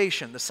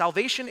salvation, the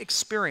salvation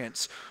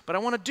experience, but I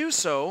want to do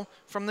so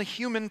from the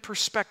human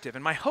perspective.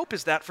 And my hope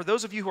is that for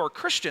those of you who are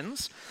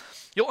Christians,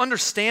 you'll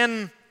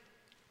understand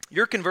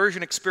your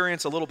conversion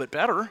experience a little bit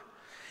better.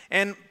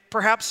 And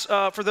perhaps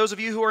for those of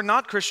you who are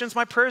not Christians,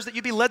 my prayer is that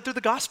you be led through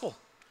the gospel.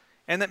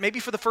 And that maybe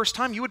for the first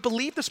time you would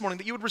believe this morning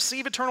that you would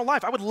receive eternal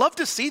life. I would love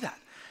to see that.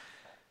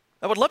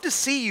 I would love to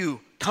see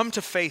you come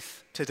to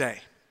faith today.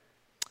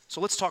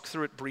 So let's talk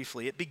through it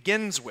briefly. It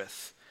begins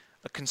with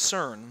a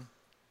concern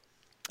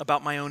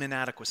about my own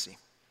inadequacy.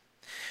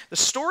 The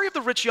story of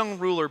the rich young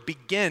ruler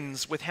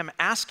begins with him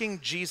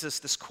asking Jesus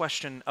this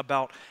question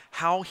about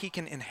how he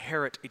can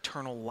inherit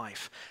eternal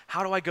life.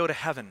 How do I go to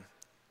heaven?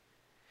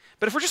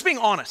 But if we're just being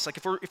honest, like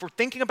if we're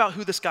thinking about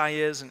who this guy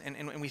is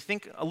and we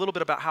think a little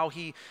bit about how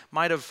he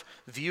might have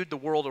viewed the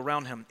world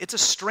around him, it's a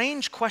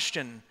strange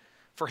question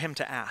for him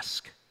to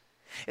ask.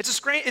 It's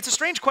a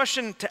strange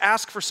question to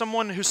ask for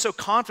someone who's so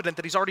confident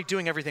that he's already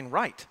doing everything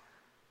right.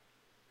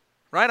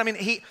 Right?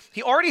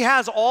 He already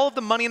has all of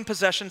the money and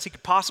possessions he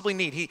could possibly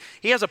need.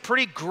 He has a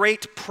pretty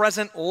great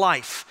present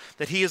life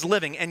that he is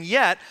living, and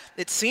yet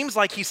it seems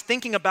like he's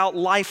thinking about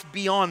life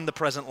beyond the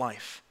present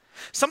life.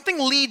 Something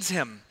leads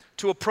him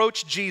to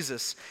approach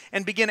Jesus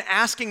and begin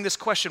asking this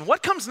question,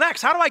 what comes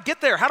next? How do I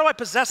get there? How do I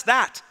possess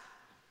that?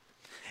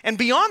 And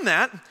beyond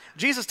that,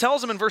 Jesus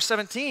tells him in verse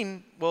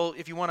 17, well,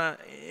 if you want to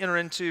enter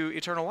into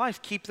eternal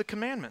life, keep the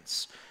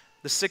commandments,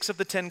 the 6 of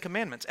the 10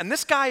 commandments. And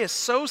this guy is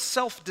so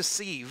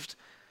self-deceived,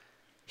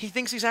 he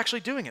thinks he's actually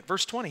doing it.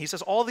 Verse 20, he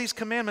says, all these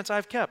commandments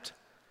I've kept.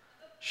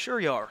 Sure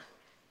you are.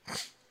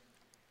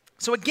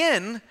 So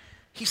again,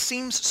 he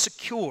seems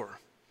secure.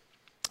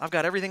 I've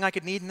got everything I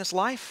could need in this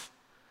life.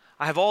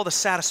 I have all the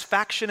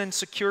satisfaction and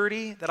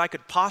security that I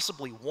could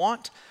possibly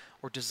want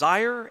or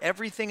desire,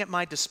 everything at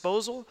my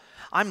disposal.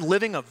 I'm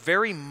living a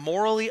very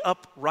morally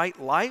upright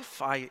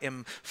life. I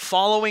am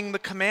following the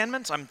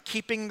commandments. I'm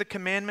keeping the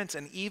commandments.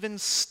 And even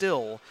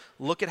still,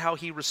 look at how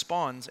he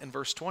responds in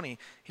verse 20.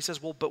 He says,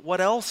 well, but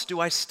what else do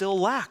I still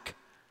lack?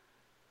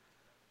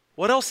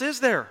 What else is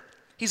there?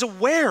 He's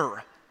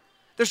aware.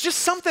 There's just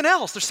something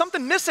else. There's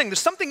something missing. There's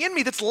something in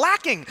me that's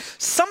lacking.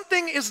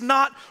 Something is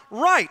not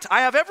right.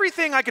 I have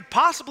everything I could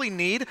possibly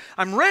need.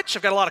 I'm rich.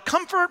 I've got a lot of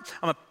comfort.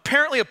 I'm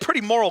apparently a pretty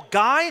moral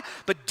guy.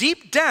 But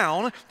deep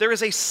down, there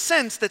is a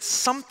sense that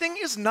something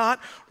is not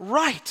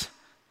right.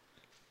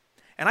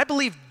 And I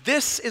believe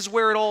this is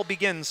where it all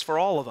begins for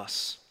all of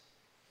us.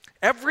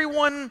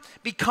 Everyone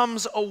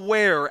becomes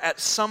aware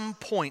at some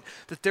point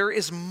that there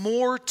is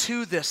more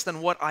to this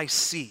than what I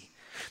see.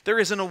 There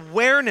is an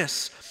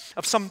awareness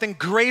of something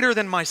greater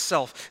than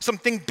myself,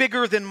 something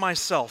bigger than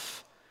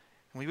myself.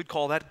 And we would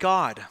call that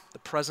God, the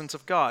presence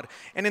of God.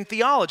 And in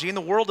theology, in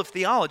the world of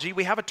theology,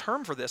 we have a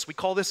term for this. We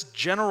call this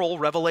general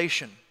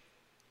revelation.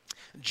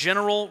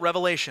 General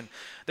revelation.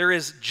 There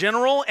is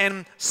general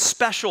and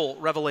special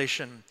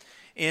revelation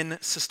in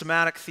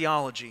systematic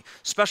theology.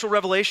 Special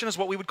revelation is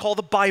what we would call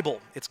the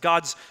Bible. It's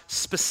God's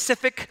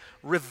specific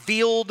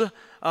revealed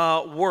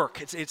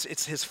work. It's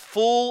his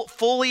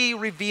fully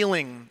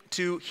revealing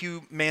to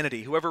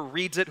humanity. Whoever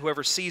reads it,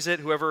 whoever sees it,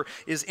 whoever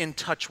is in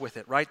touch with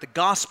it, right? The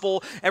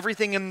gospel,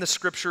 everything in the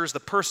scriptures, the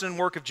person and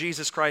work of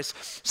Jesus Christ,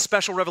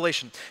 special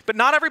revelation. But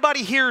not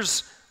everybody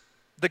hears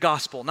the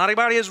gospel. Not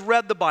everybody has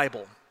read the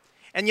Bible.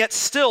 And yet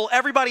still,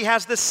 everybody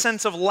has this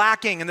sense of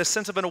lacking and this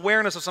sense of an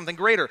awareness of something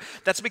greater.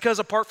 That's because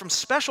apart from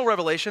special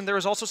revelation, there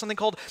is also something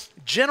called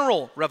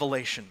general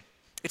revelation.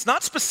 It's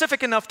not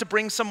specific enough to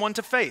bring someone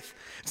to faith.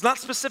 It's not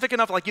specific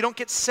enough, like you don't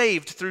get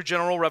saved through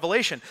general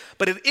revelation.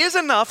 But it is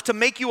enough to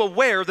make you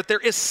aware that there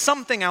is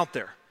something out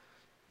there.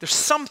 There's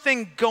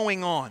something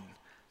going on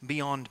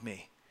beyond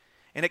me.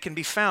 And it can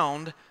be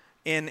found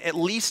in at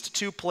least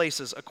two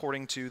places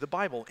according to the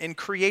Bible. In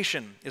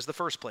creation is the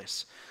first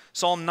place.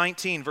 Psalm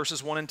 19,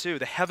 verses 1 and 2.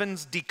 The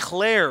heavens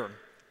declare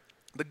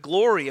the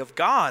glory of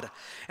God,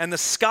 and the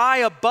sky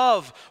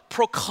above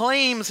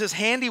proclaims his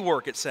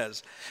handiwork, it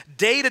says.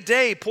 Day to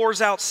day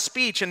pours out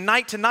speech, and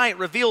night to night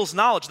reveals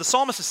knowledge. The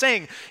psalmist is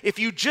saying, if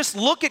you just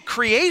look at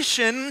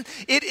creation,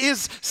 it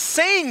is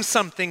saying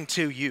something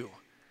to you.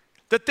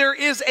 That there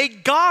is a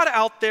God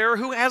out there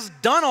who has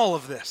done all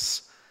of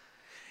this.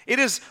 It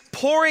is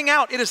pouring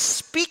out. It is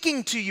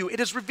speaking to you. It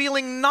is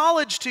revealing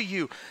knowledge to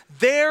you.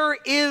 There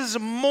is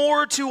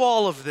more to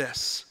all of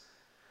this.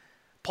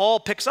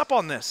 Paul picks up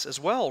on this as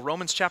well.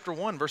 Romans chapter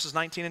 1, verses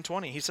 19 and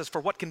 20. He says, for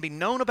what can be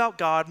known about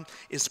God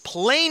is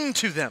plain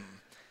to them,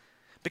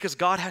 because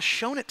God has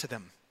shown it to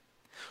them.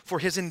 For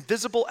his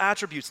invisible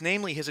attributes,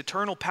 namely his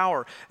eternal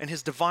power and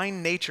his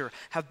divine nature,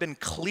 have been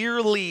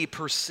clearly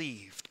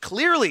perceived.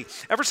 Clearly,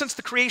 ever since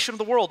the creation of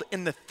the world,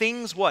 in the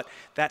things what?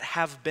 That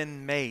have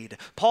been made.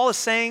 Paul is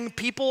saying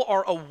people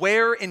are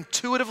aware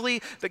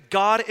intuitively that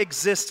God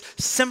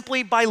exists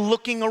simply by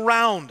looking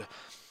around.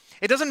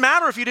 It doesn't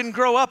matter if you didn't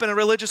grow up in a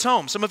religious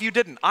home. Some of you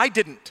didn't. I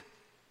didn't.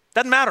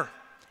 Doesn't matter.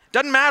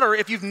 Doesn't matter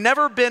if you've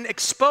never been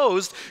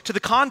exposed to the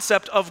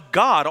concept of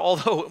God.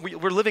 Although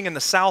we're living in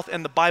the South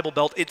and the Bible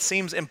Belt, it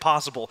seems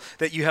impossible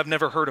that you have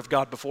never heard of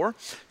God before.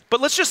 But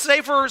let's just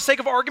say for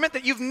sake of argument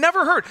that you've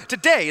never heard.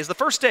 Today is the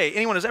first day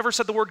anyone has ever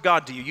said the word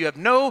God to you. You have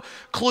no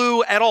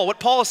clue at all. What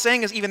Paul is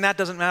saying is even that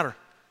doesn't matter.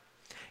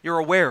 You're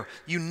aware.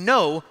 You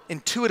know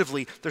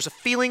intuitively there's a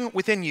feeling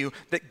within you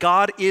that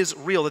God is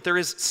real, that there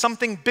is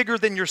something bigger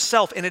than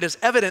yourself, and it is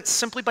evident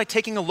simply by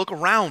taking a look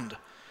around.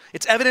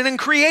 It's evident in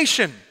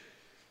creation.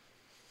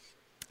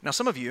 Now,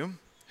 some of you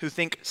who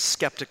think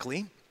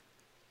skeptically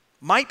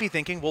might be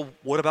thinking, well,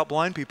 what about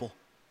blind people?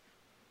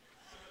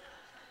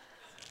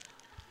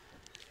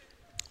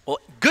 Well,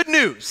 good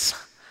news.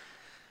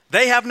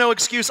 They have no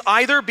excuse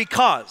either,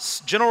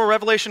 because general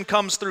revelation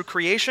comes through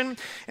creation,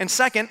 and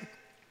second,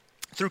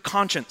 through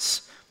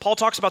conscience. Paul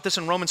talks about this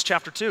in Romans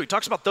chapter 2. He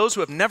talks about those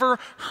who have never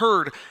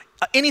heard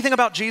anything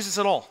about Jesus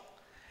at all.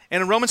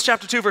 And in Romans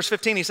chapter 2, verse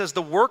 15, he says,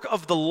 the work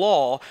of the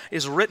law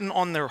is written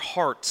on their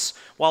hearts,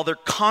 while their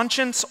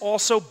conscience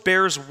also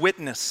bears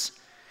witness,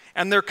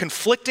 and their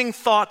conflicting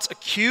thoughts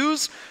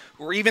accuse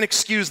or even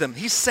excuse them.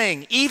 He's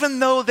saying, even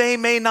though they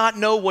may not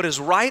know what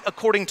is right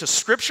according to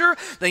Scripture,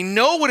 they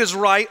know what is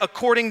right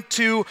according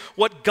to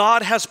what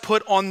God has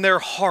put on their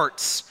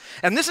hearts.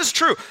 And this is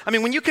true. I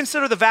mean, when you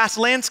consider the vast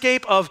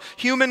landscape of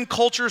human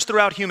cultures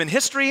throughout human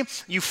history,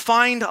 you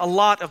find a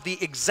lot of the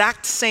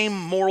exact same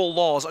moral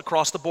laws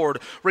across the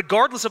board,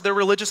 regardless of their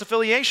religious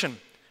affiliation.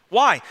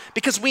 Why?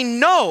 Because we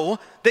know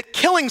that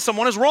killing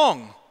someone is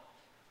wrong.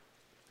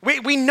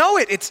 We know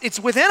it. It's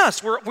within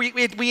us. We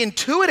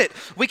intuit it.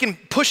 We can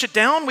push it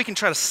down. We can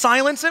try to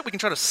silence it. We can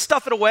try to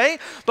stuff it away.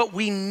 But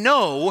we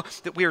know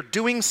that we are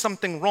doing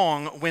something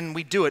wrong when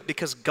we do it,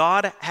 because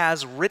God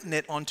has written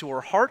it onto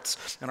our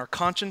hearts, and our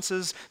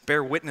consciences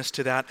bear witness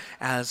to that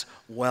as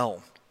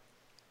well.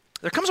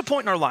 There comes a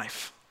point in our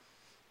life,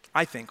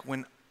 I think,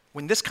 when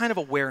this kind of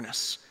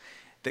awareness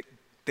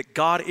that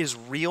God is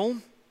real.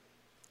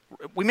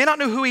 We may not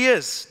know who he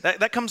is.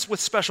 That comes with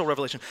special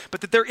revelation.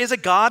 But that there is a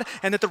God,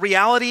 and that the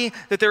reality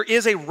that there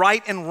is a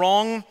right and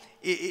wrong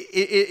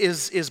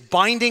is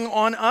binding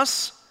on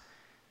us,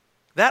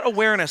 that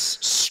awareness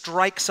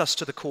strikes us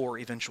to the core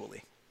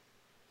eventually.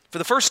 For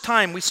the first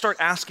time, we start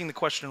asking the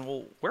question,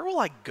 well, where will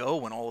I go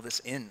when all of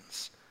this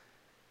ends?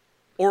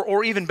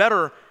 Or even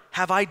better,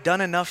 have I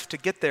done enough to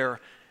get there?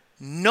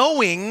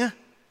 Knowing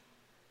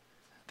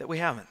that we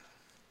haven't.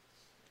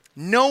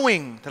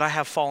 Knowing that I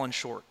have fallen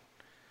short.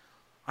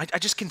 I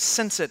just can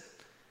sense it.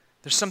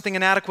 There's something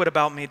inadequate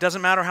about me. It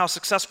doesn't matter how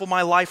successful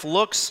my life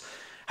looks,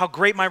 how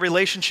great my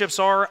relationships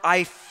are.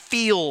 I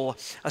feel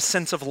a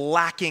sense of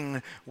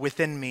lacking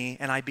within me,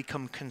 and I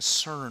become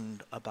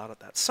concerned about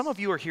that. Some of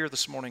you are here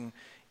this morning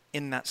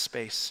in that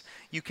space.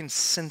 You can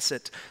sense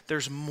it.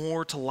 There's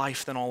more to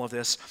life than all of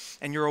this,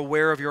 and you're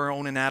aware of your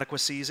own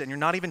inadequacies, and you're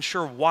not even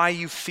sure why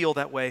you feel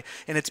that way,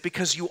 and it's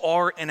because you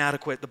are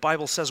inadequate. The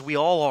Bible says we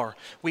all are.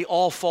 We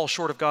all fall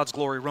short of God's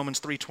glory, Romans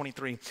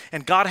 3:23.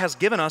 And God has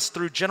given us,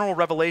 through general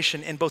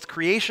revelation in both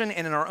creation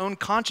and in our own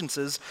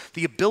consciences,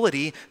 the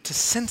ability to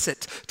sense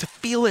it, to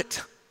feel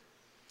it.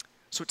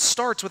 So it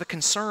starts with a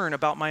concern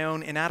about my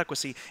own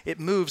inadequacy. It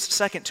moves,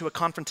 second, to a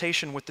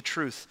confrontation with the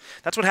truth.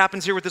 That's what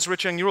happens here with this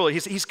rich young ruler.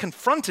 He's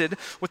confronted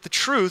with the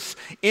truth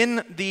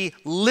in the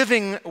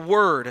living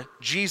word,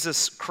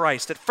 Jesus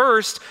Christ. At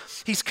first,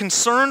 he's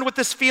concerned with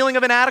this feeling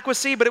of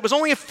inadequacy, but it was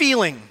only a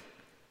feeling.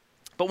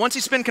 But once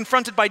he's been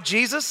confronted by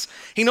Jesus,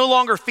 he no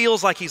longer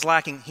feels like he's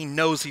lacking. He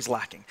knows he's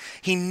lacking.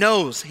 He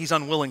knows he's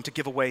unwilling to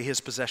give away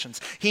his possessions.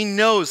 He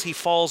knows he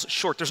falls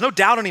short. There's no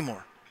doubt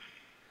anymore.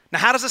 Now,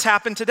 how does this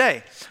happen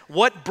today?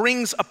 What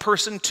brings a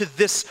person to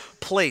this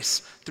place?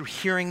 Through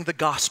hearing the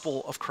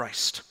gospel of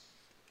Christ.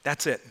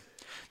 That's it.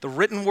 The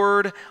written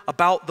word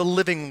about the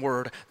living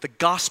word, the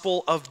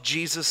gospel of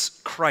Jesus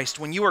Christ.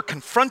 When you are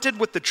confronted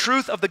with the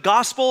truth of the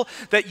gospel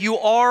that you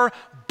are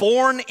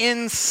born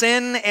in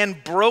sin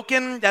and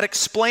broken, that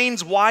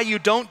explains why you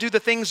don't do the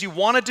things you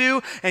want to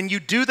do and you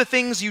do the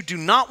things you do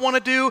not want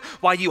to do,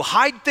 why you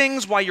hide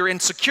things, why you're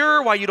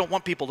insecure, why you don't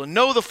want people to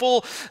know the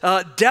full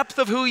depth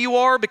of who you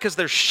are because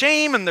there's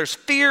shame and there's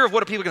fear of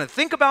what are people going to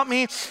think about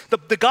me.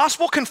 The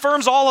gospel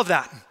confirms all of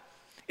that.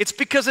 It's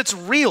because it's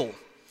real.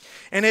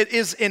 And it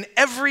is in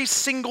every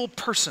single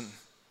person.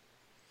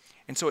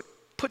 And so it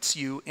puts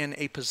you in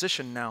a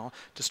position now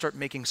to start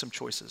making some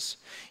choices.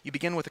 You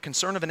begin with a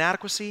concern of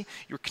inadequacy.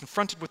 You're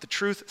confronted with the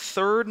truth.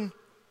 Third,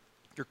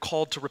 you're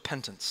called to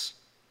repentance.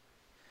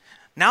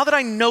 Now that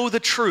I know the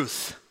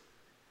truth,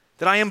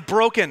 that I am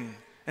broken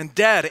and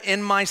dead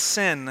in my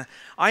sin,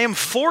 I am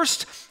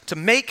forced to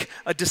make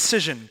a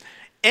decision.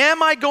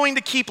 Am I going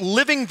to keep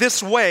living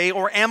this way,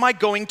 or am I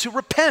going to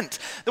repent?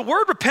 The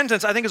word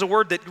repentance, I think, is a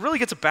word that really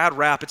gets a bad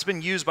rap. It's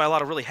been used by a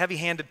lot of really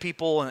heavy-handed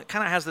people, and it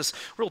kind of has this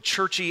real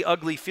churchy,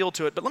 ugly feel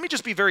to it. But let me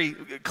just be very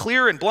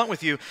clear and blunt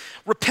with you.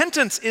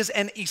 Repentance is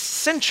an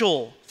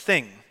essential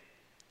thing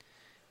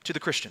to the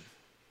Christian.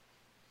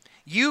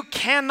 You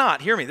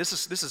cannot, hear me, this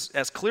is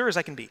as clear as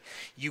I can be.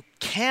 You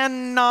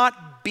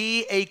cannot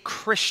be a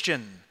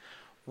Christian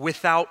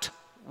without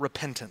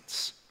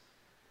repentance.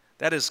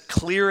 That is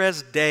clear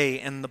as day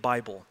in the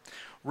Bible.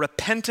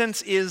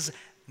 Repentance is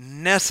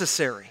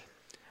necessary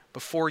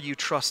before you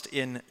trust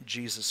in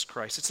Jesus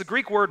Christ. It's the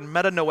Greek word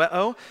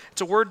metanoeo.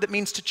 It's a word that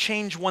means to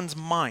change one's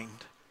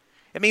mind.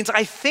 It means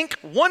I think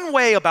one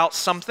way about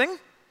something,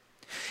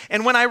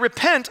 and when I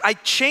repent, I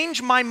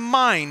change my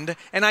mind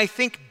and I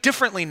think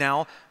differently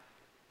now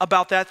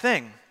about that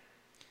thing.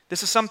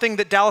 This is something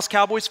that Dallas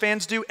Cowboys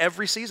fans do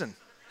every season.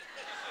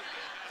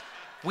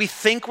 We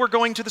think we're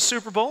going to the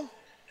Super Bowl.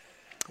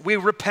 We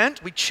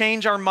repent, we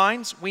change our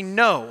minds, we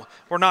know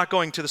we're not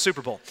going to the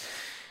Super Bowl.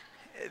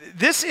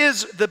 This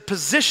is the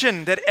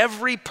position that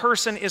every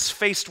person is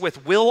faced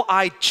with. Will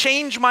I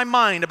change my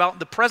mind about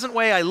the present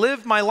way I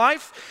live my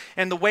life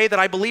and the way that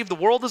I believe the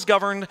world is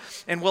governed,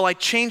 and will I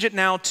change it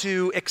now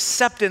to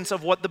acceptance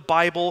of what the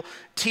Bible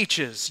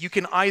teaches? You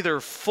can either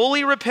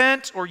fully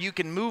repent or you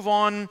can move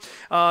on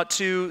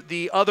to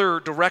the other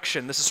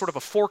direction. This is sort of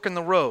a fork in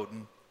the road.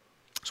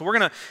 So we're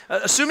going to,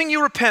 assuming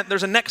you repent,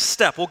 there's a next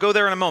step. We'll go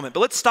there in a moment. But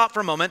let's stop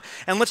for a moment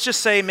and let's just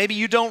say maybe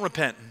you don't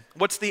repent.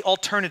 What's the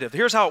alternative?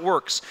 Here's how it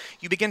works.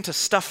 You begin to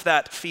stuff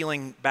that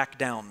feeling back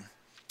down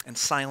and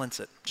silence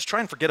it. Just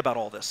try and forget about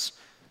all this.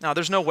 Now,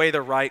 there's no way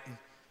they're right.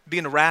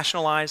 Begin to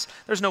rationalize.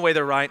 There's no way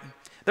they're right.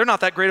 They're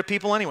not that great of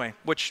people anyway,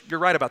 which you're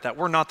right about that.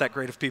 We're not that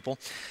great of people.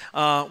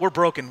 We're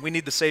broken. We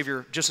need the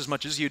Savior just as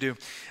much as you do.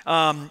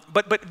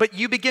 But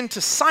you begin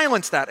to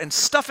silence that and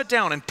stuff it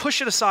down and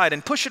push it aside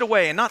and push it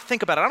away and not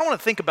think about it. I don't want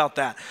to think about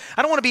that.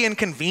 I don't want to be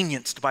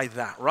inconvenienced by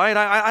that, right?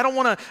 I don't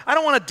want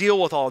to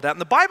deal with all of that. And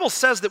the Bible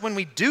says that when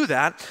we do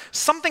that,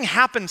 something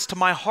happens to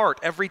my heart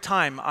every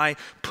time I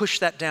push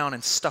that down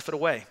and stuff it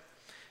away.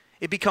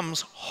 It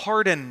becomes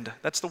hardened.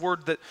 That's the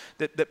word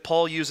that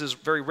Paul uses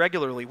very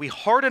regularly. We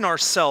harden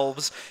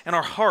ourselves and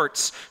our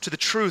hearts to the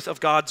truth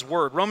of God's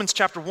word. Romans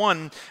chapter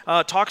 1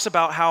 talks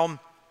about how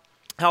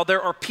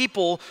there are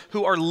people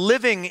who are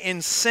living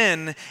in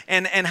sin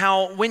and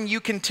how when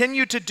you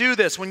continue to do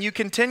this, when you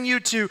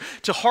continue to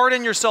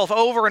harden yourself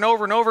over and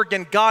over and over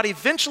again, God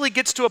eventually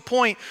gets to a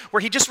point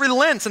where he just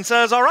relents and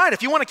says, all right,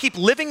 if you want to keep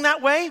living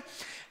that way,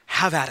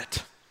 have at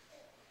it,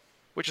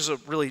 which is a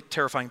really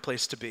terrifying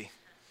place to be.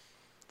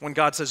 When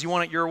God says, you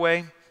want it your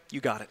way, you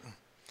got it.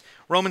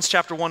 Romans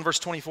chapter 1, verse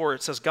 24,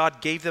 it says,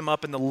 God gave them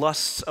up in the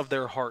lusts of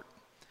their heart.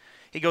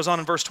 He goes on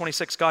in verse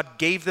 26, God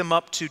gave them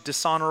up to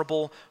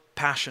dishonorable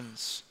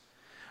passions.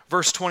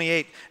 Verse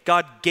 28,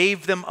 God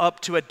gave them up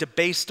to a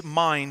debased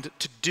mind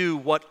to do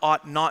what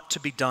ought not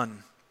to be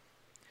done.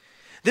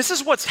 This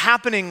is what's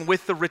happening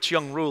with the rich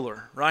young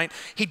ruler, right?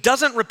 He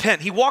doesn't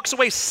repent. He walks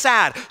away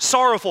sad,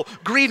 sorrowful,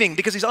 grieving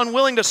because he's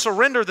unwilling to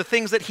surrender the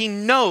things that he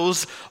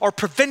knows are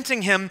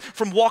preventing him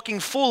from walking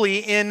fully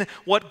in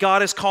what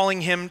God is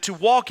calling him to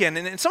walk in.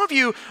 And some of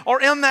you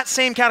are in that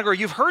same category.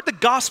 You've heard the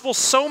gospel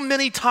so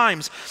many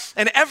times,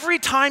 and every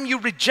time you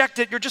reject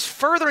it, you're just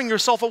furthering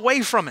yourself away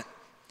from it.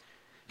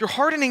 You're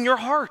hardening your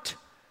heart.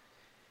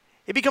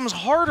 It becomes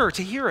harder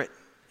to hear it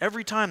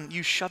every time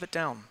you shove it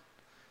down.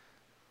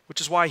 Which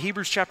is why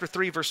Hebrews chapter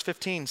 3, verse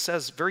 15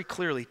 says very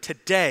clearly,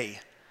 today,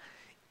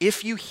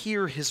 if you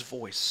hear his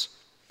voice,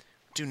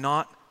 do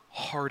not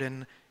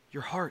harden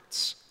your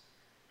hearts.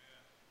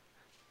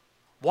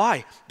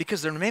 Why?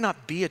 Because there may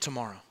not be a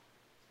tomorrow.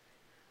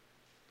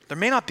 There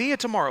may not be a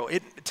tomorrow.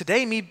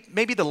 Today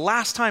may be the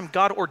last time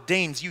God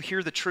ordains you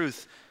hear the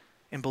truth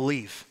and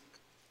believe.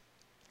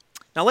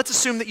 Now let's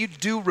assume that you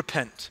do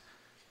repent.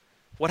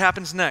 What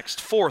happens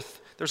next? Fourth,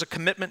 there's a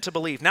commitment to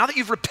believe. Now that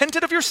you've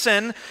repented of your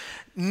sin,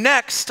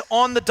 next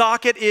on the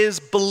docket is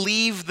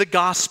believe the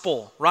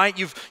gospel, right?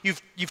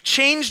 You've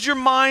changed your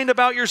mind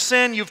about your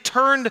sin. You've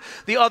turned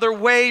the other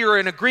way. You're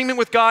in agreement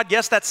with God.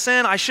 Yes, that's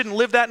sin. I shouldn't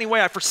live that anyway.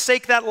 I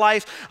forsake that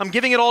life. I'm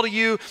giving it all to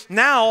you.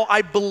 Now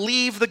I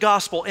believe the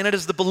gospel. And it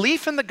is the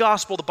belief in the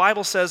gospel, the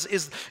Bible says,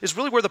 is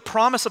really where the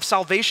promise of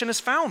salvation is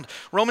found.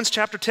 Romans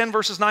chapter 10,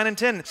 verses 9 and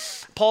 10.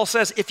 Paul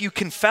says, if you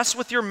confess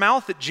with your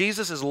mouth that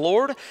Jesus is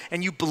Lord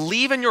and you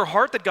believe in your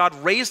heart that God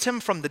raised him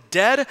from the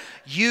dead,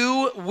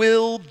 you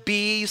will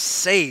be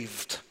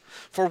saved.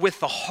 For with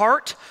the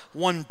heart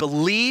one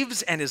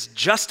believes and is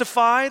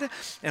justified,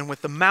 and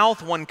with the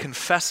mouth one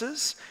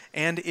confesses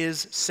and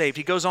is saved.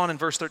 He goes on in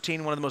verse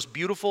 13, one of the most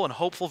beautiful and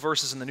hopeful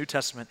verses in the New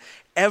Testament.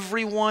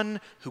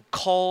 Everyone who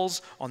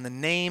calls on the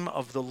name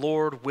of the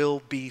Lord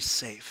will be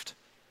saved.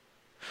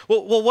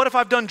 Well, what if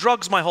I've done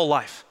drugs my whole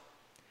life?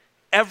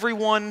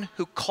 Everyone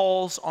who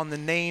calls on the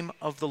name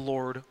of the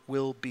Lord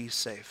will be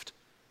saved.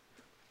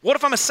 What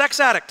if I'm a sex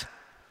addict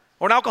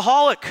or an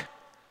alcoholic?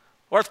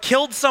 Or I've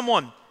killed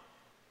someone.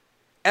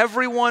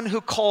 Everyone who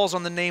calls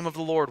on the name of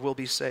the Lord will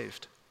be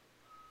saved.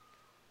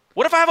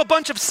 What if I have a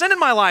bunch of sin in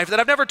my life that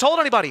I've never told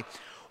anybody?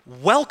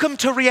 Welcome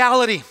to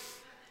reality.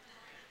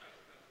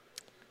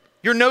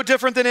 You're no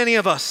different than any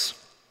of us.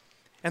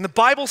 And the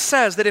Bible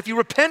says that if you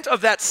repent of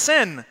that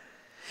sin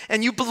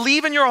and you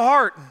believe in your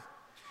heart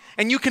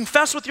and you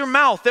confess with your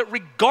mouth that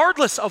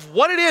regardless of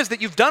what it is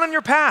that you've done in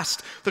your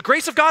past, the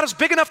grace of God is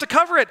big enough to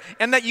cover it,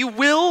 and that you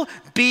will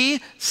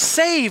be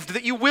saved,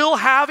 that you will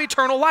have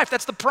eternal life.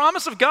 That's the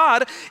promise of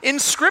God in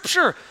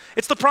Scripture.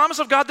 It's the promise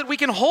of God that we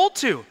can hold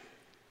to.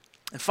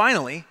 And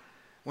finally,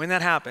 when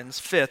that happens,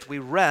 fifth, we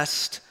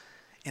rest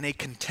in a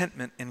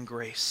contentment in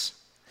grace.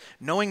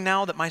 Knowing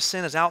now that my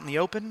sin is out in the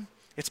open,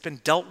 it's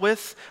been dealt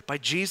with by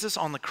Jesus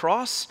on the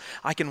cross.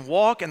 I can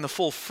walk in the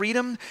full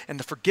freedom and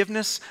the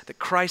forgiveness that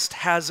Christ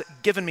has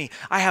given me.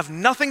 I have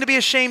nothing to be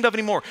ashamed of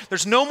anymore.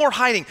 There's no more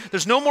hiding.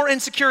 There's no more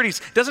insecurities.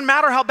 It doesn't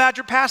matter how bad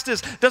your past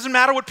is. It doesn't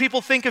matter what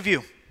people think of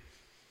you.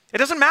 It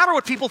doesn't matter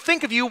what people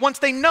think of you once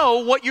they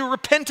know what you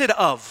repented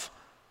of.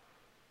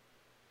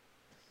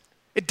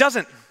 It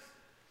doesn't.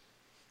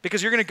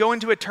 Because you're going to go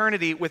into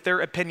eternity with their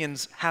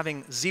opinions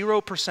having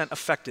 0%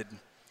 affected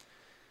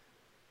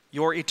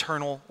your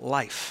eternal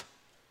life.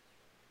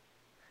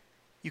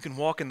 You can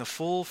walk in the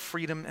full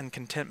freedom and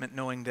contentment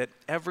knowing that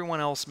everyone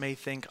else may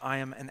think I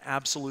am an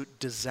absolute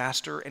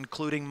disaster,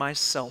 including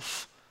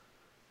myself.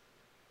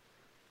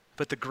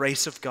 But the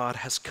grace of God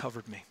has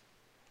covered me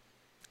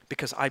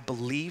because I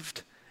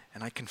believed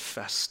and I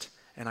confessed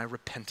and I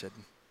repented.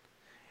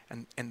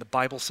 And the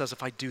Bible says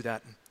if I do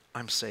that,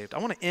 I'm saved. I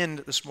want to end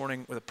this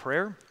morning with a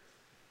prayer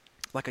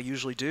like I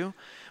usually do,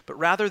 but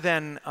rather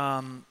than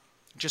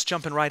just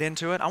jumping right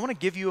into it, I want to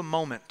give you a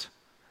moment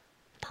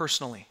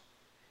personally.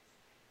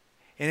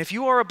 And if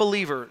you are a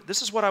believer,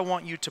 this is what I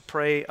want you to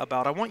pray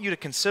about. I want you to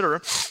consider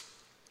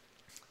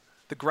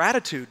the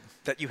gratitude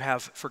that you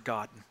have for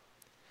God.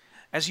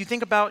 As you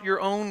think about your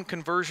own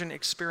conversion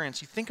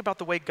experience, you think about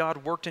the way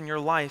God worked in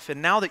your life,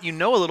 and now that you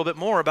know a little bit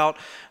more about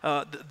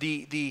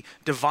the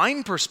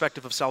divine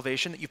perspective of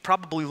salvation that you've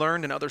probably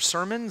learned in other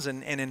sermons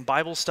and in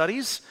Bible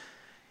studies,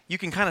 you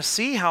can kind of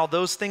see how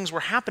those things were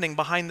happening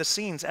behind the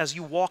scenes as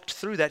you walked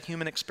through that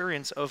human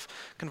experience of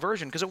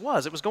conversion, because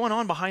it was going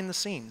on behind the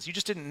scenes. You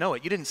just didn't know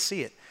it. You didn't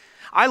see it.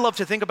 I love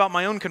to think about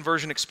my own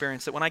conversion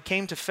experience, that when I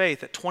came to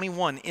faith at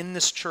 21 in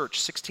this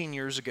church 16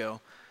 years ago,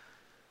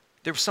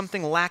 there was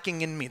something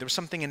lacking in me. There was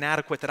something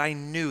inadequate that I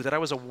knew, that I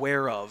was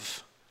aware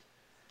of.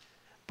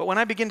 But when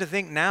I begin to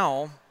think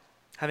now,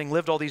 having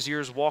lived all these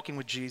years walking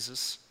with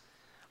Jesus,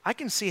 I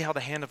can see how the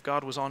hand of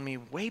God was on me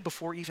way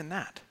before even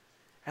that.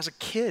 As a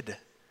kid,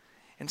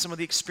 and some of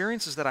the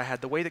experiences that I had,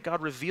 the way that God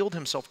revealed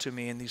himself to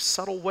me in these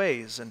subtle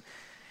ways. And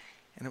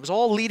it was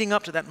all leading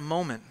up to that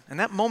moment. And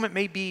that moment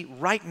may be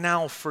right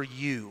now for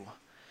you.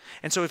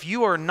 And so if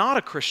you are not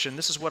a Christian,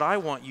 this is what I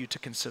want you to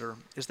consider,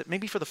 is that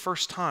maybe for the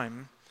first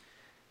time,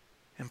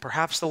 and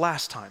perhaps the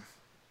last time,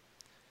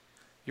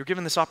 you're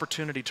given this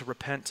opportunity to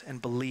repent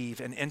and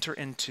believe and enter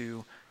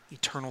into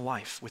eternal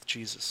life with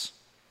Jesus.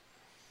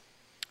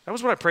 That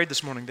was what I prayed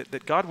this morning,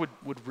 that God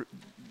would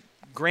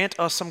grant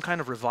us some kind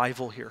of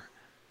revival here.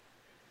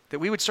 That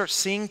we would start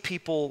seeing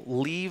people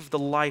leave the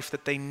life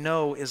that they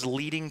know is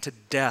leading to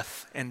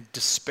death and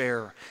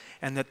despair,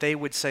 and that they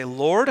would say,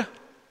 Lord,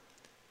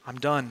 I'm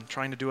done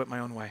trying to do it my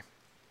own way.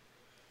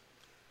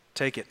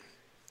 Take it.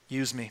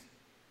 Use me.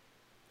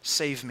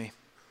 Save me.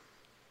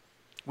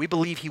 We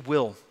believe he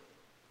will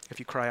if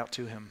you cry out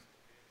to him.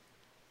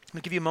 I'm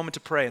going to give you a moment to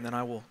pray, and then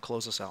I will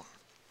close us out.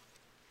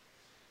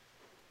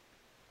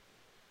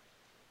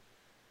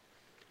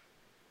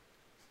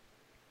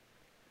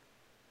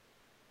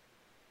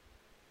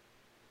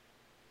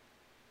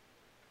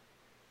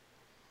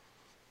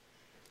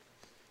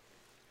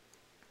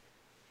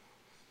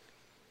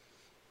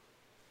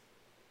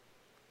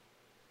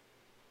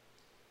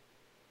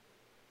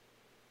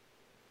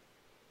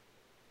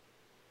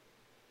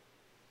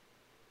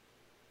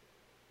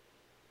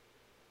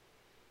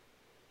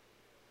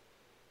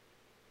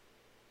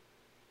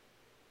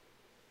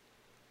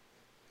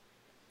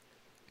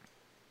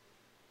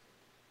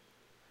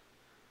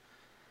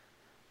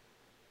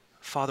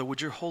 Father,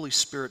 would your Holy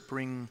Spirit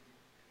bring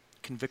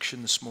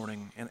conviction this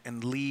morning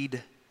and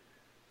lead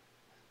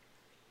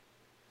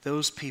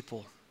those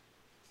people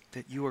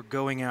that you are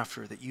going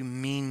after, that you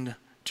mean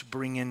to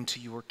bring into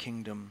your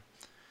kingdom.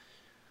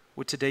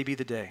 Would today be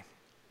the day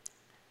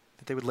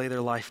that they would lay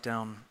their life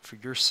down for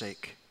your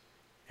sake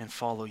and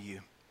follow you.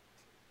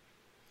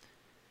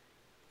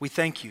 We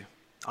thank you.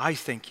 I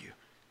thank you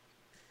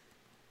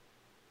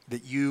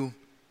that you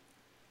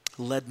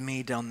led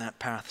me down that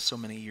path so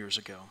many years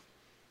ago.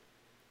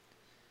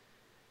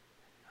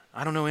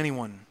 I don't know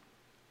anyone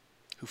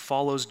who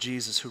follows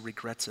Jesus who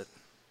regrets it,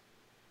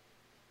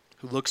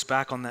 who looks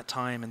back on that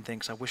time and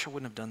thinks, I wish I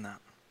wouldn't have done that.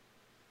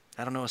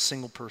 I don't know a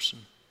single person.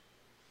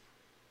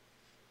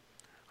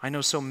 I know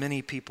so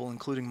many people,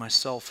 including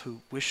myself, who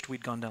wished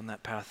we'd gone down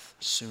that path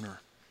sooner.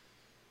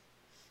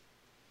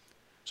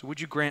 So would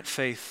you grant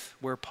faith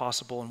where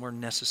possible and where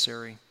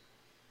necessary?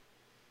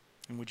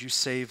 And would you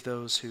save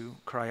those who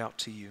cry out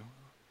to you?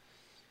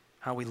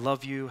 How we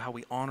love you, how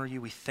we honor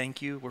you, we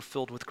thank you. We're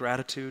filled with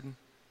gratitude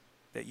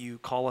that you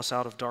call us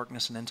out of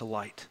darkness and into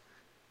light.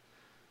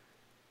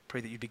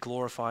 Pray that you be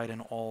glorified in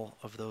all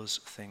of those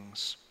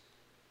things.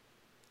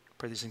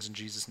 Pray these things in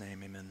Jesus'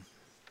 name, amen.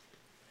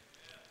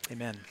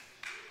 Amen.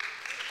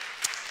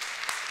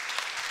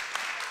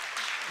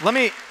 Let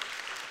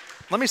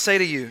me say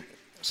to you,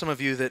 some of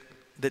you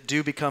that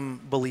do become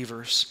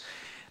believers,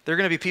 there are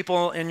going to be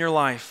people in your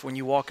life when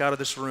you walk out of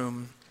this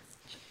room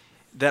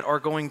that are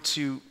going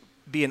to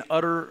be in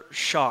utter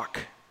shock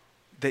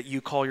that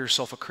you call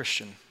yourself a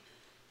Christian.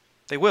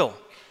 They will.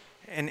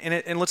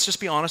 And let's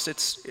just be honest,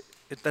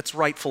 that's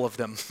rightful of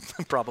them,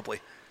 probably.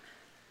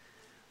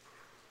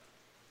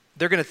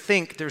 They're going to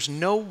think there's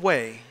no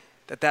way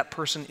that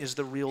person is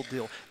the real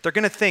deal. They're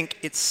going to think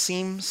it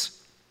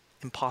seems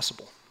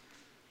impossible.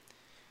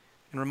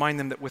 And remind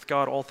them that with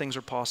God all things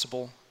are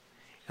possible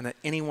and that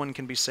anyone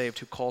can be saved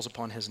who calls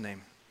upon his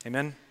name.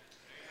 Amen?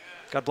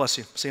 God bless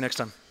you. See you next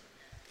time.